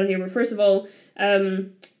things I had on here were, first of all,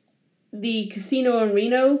 the casino in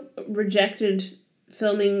Reno rejected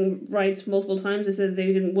filming rights multiple times. They said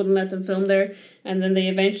they wouldn't let them film there, and then they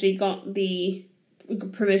eventually got the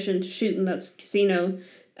permission to shoot in that casino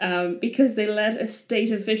because they let a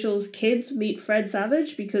state official's kids meet Fred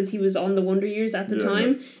Savage because he was on the Wonder Years at the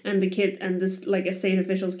time, and a state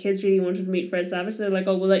official's kids really wanted to meet Fred Savage. They're like,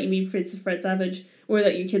 oh, we'll let you meet Fred Savage, or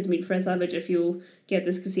let your kids meet Fred Savage if you'll get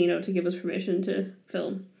this casino to give us permission to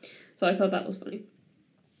film. So I thought that was funny.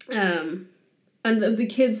 And the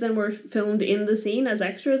kids then were filmed in the scene as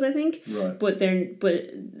extras, I think. Right. But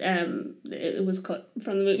it was cut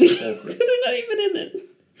from the movie, so they're not even in it.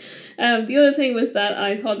 The other thing was that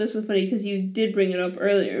I thought this was funny because you did bring it up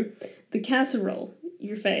earlier. The casserole,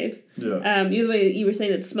 your fave. Yeah. The other way you were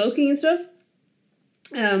saying it's smoking and stuff.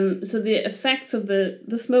 So the effects of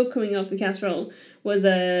the smoke coming off the casserole was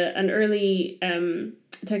an early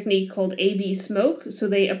technique called AB smoke. So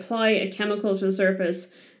they apply a chemical to the surface,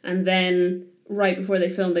 and then right before they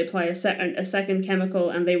film, they apply a second chemical,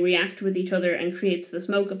 and they react with each other and creates the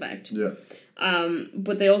smoke effect. Yeah.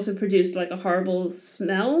 But they also produced like a horrible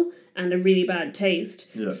smell and a really bad taste.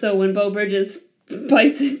 Yeah. So when Beau Bridges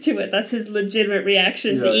bites into it, that's his legitimate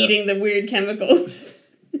reaction to eating the weird chemical.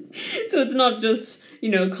 So it's not just,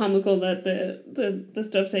 comical that the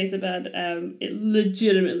stuff tasted bad. It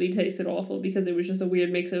legitimately tasted awful because it was just a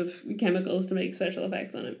weird mix of chemicals to make special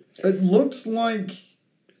effects on it. It looked like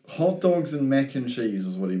hot dogs and mac and cheese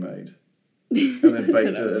is what he made. And then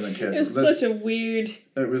baked it in a casserole. It was such a weird...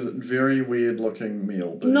 It was a very weird looking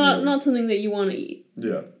meal. But not something that you want to eat.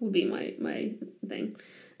 Yeah. Would be my thing.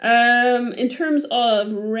 In terms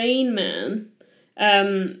of Rain Man,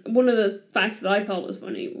 one of the facts that I thought was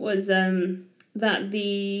funny was that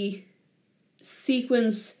the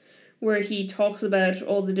sequence where he talks about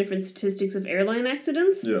all the different statistics of airline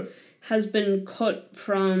accidents has been cut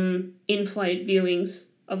from in-flight viewings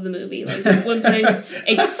of the movie, like one thing,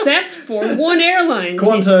 except for one airline,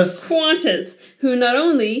 Qantas, who not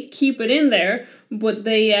only keep it in there, but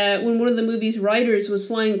they when one of the movie's writers was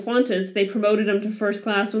flying Qantas, they promoted him to first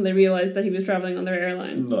class when they realized that he was traveling on their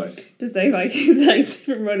airline. Nice. To say thanks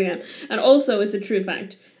for promoting him. And also, it's a true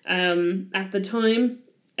fact. At the time,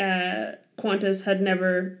 Qantas had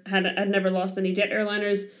never lost any jet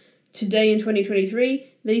airliners. Today in 2023,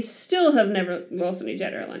 they still have never lost any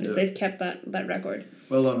jet airliners. Yeah. They've kept that record.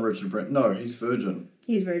 Well done, Richard Brent. No, he's Virgin.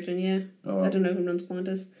 He's Virgin, yeah. Oh, I don't know who runs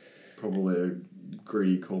Qantas. Probably a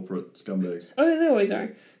greedy corporate scumbags. Oh, they always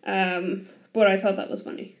are. But I thought that was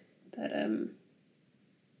funny. That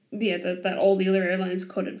that all the other airlines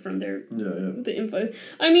cut it from their the info.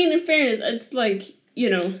 I mean, in fairness, it's like,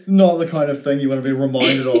 not the kind of thing you want to be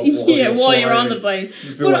reminded of while you're on the plane.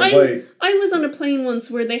 But I was on a plane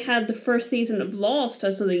once where they had the first season of Lost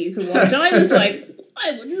as something you could watch, and I was like,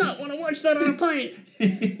 I would not want to watch that on a plane.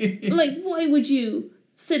 Like, why would you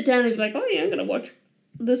sit down and be like, oh yeah, I'm going to watch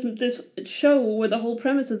this show where the whole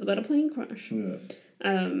premise is about a plane crash? Yeah.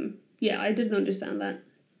 I didn't understand that.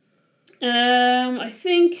 I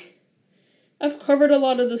think I've covered a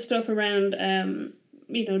lot of the stuff around,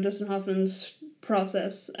 Dustin Hoffman's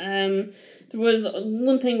process. There was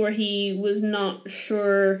one thing where he was not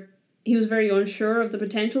sure, he was very unsure of the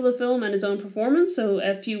potential of the film and his own performance, so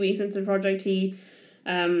a few weeks into the project he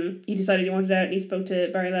He decided he wanted out, and he spoke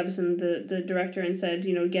to Barry Levinson, the director, and said,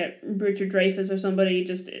 get Richard Dreyfuss or somebody.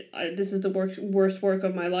 Just this is the worst work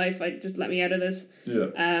of my life. Just let me out of this. Yeah.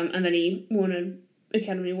 And then he won an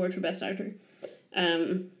Academy Award for Best Actor.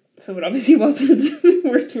 So it obviously wasn't the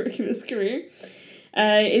worst work of his career.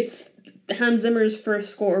 It's Hans Zimmer's first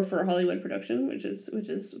score for a Hollywood production, which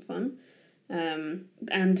is fun.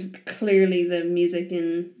 And clearly the music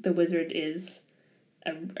in The Wizard is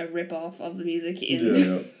a rip-off of the music in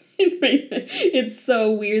Rainman. It's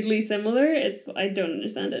so weirdly similar. I don't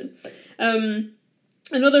understand it.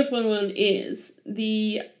 Another fun one is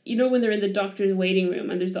when they're in the doctor's waiting room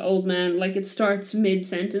and there's the old man, like it starts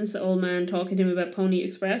mid-sentence, the old man talking to him about Pony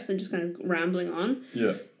Express and just kind of rambling on.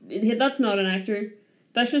 Yeah. That's not an actor.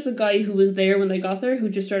 That's just a guy who was there when they got there, who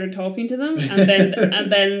just started talking to them, and then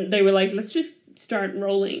and then they were like, let's just start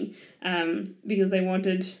rolling, because they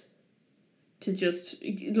wanted to just,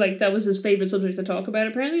 like, that was his favourite subject to talk about,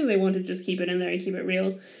 apparently. They wanted to just keep it in there and keep it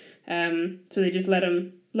real. So they just let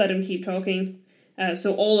him keep talking.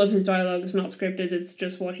 So all of his dialogue is not scripted, it's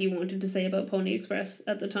just what he wanted to say about Pony Express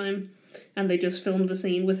at the time. And they just filmed the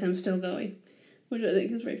scene with him still going, which I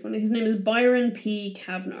think is very funny. His name is Byron P.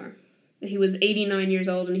 Kavnar. He was 89 years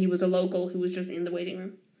old and he was a local who was just in the waiting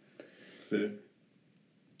room. Fair.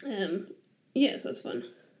 Yes, that's fun.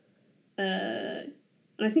 And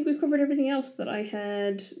I think we've covered everything else that I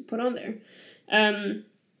had put on there. And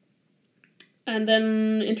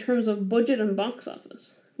then in terms of budget and box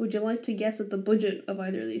office, would you like to guess at the budget of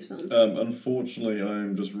either of these films? Unfortunately, I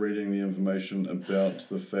am just reading the information about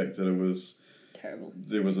the fact that it was... Terrible.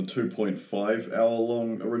 There was a 2.5 hour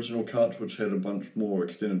long original cut, which had a bunch more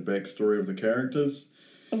extended backstory of the characters.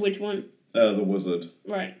 Of which one? The Wizard.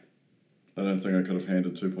 Right. I don't think I could have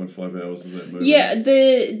handed 2.5 hours of that movie. Yeah,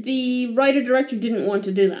 the writer-director didn't want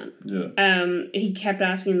to do that. Yeah. He kept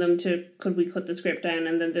asking them could we cut the script down,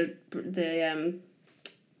 and then the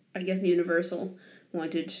I guess the Universal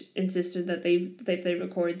insisted that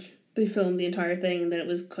they filmed the entire thing, and then it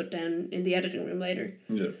was cut down in the editing room later.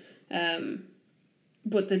 Yeah.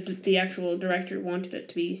 But the actual director wanted it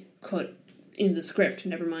to be cut in the script,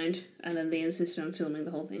 never mind, and then they insisted on filming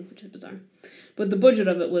the whole thing, which is bizarre. But the budget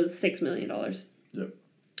of it was $6 million. Yep.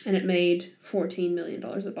 And it made $14 million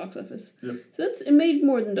at box office. Yep. So it made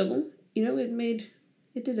more than double.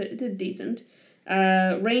 It did decent.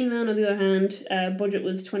 Rain Man, on the other hand, budget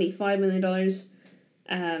was $25 million.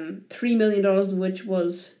 $3 million of which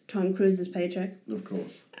was Tom Cruise's paycheck. Of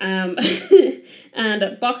course. And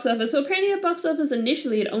at box office, so apparently at box office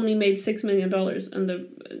initially it only made $6 million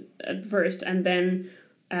at first, and then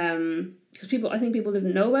because I think people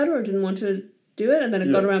didn't know about it or didn't want to do it, and then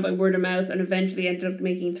it got around by word of mouth, and eventually ended up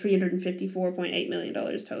making $354.8 million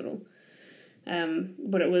total.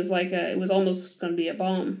 But it was it was almost going to be a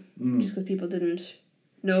bomb, just because people didn't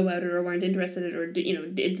know about it or weren't interested in it, or it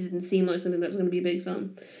didn't seem like something that was going to be a big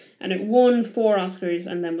film. And it won 4 Oscars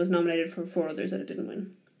and then was nominated for 4 others that it didn't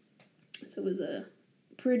win. So it was a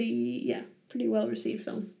pretty well received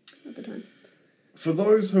film at the time. For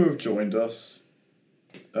those who have joined us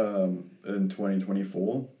in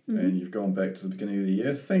 2024 and you've gone back to the beginning of the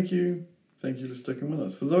year, thank you for sticking with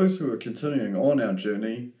us. For those who are continuing on our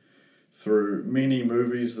journey through many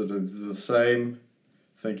movies that are the same,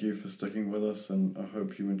 thank you for sticking with us, and I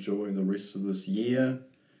hope you enjoy the rest of this year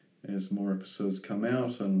as more episodes come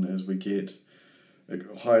out and as we get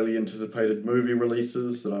highly anticipated movie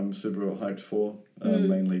releases that I'm super hyped for,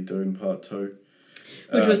 mainly Dune Part 2.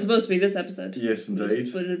 Which was supposed to be this episode. Yes,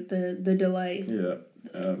 indeed. But the delay.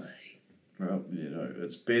 Yeah. Well,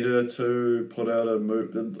 it's better to put out a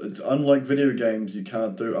movie. It's unlike video games, you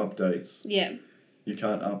can't do updates. Yeah. You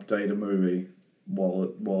can't update a movie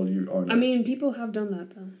while you own it. I mean, people have done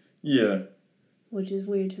that, though. Yeah. Which is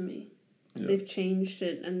weird to me. Yeah. They've changed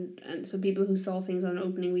it, and so people who saw things on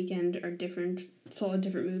opening weekend saw a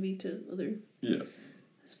different movie to other... Yeah.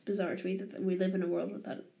 It's bizarre to me that we live in a world where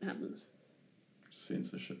that happens.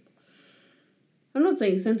 Censorship. I'm not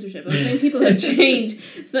saying censorship. I'm saying people have changed.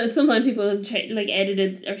 So sometimes people have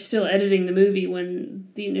edited, are still editing the movie when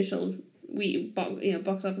the initial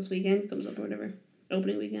box office weekend comes up or whatever,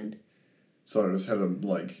 opening weekend. So it just had a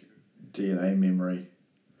DNA memory.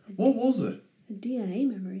 What was it? A DNA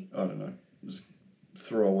memory. I don't know. Just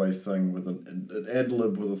throwaway thing with an ad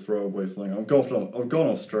lib with a throwaway thing. I've gone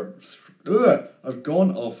off script. I've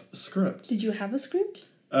gone off script. Did you have a script?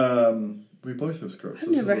 We both have scripts. I've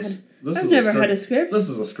never had a script. This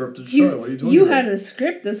is a scripted show. What are you talking about? You had a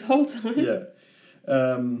script this whole time. Yeah.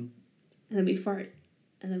 And then we fart.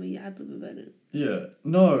 And then we ad-lib about it. Yeah.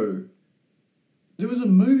 No. There was a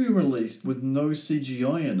movie released with no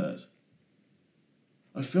CGI in it.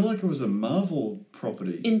 I feel like it was a Marvel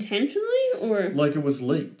property. Intentionally, or Like it was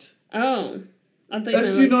leaked. oh, I thought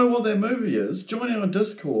If you know what that movie is, join our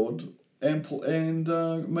Discord and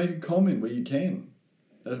make a comment where you can.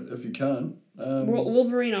 If you can't.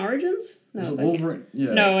 Wolverine Origins? No, is it Wolverine?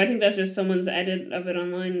 Yeah. No, I think that's just someone's edit of it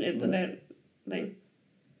online with that thing.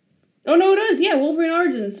 Oh no, it is. Yeah, Wolverine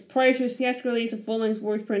Origins. Prior to its theatrical release, a full-length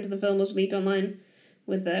word print of the film was leaked online,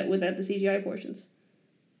 without the CGI portions.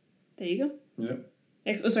 There you go. Yeah.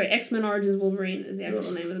 X-Men Origins Wolverine is the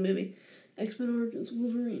actual name of the movie. X-Men Origins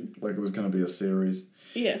Wolverine. Like it was going to be a series.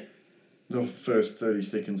 Yeah. The first 30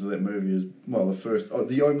 seconds of that movie is... Well,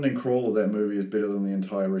 the opening crawl of that movie is better than the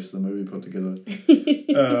entire rest of the movie put together.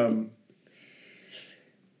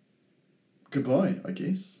 Goodbye, I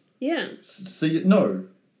guess. Yeah. See you... No.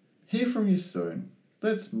 Hear from you soon.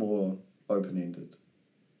 That's more open-ended.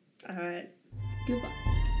 Alright. Goodbye.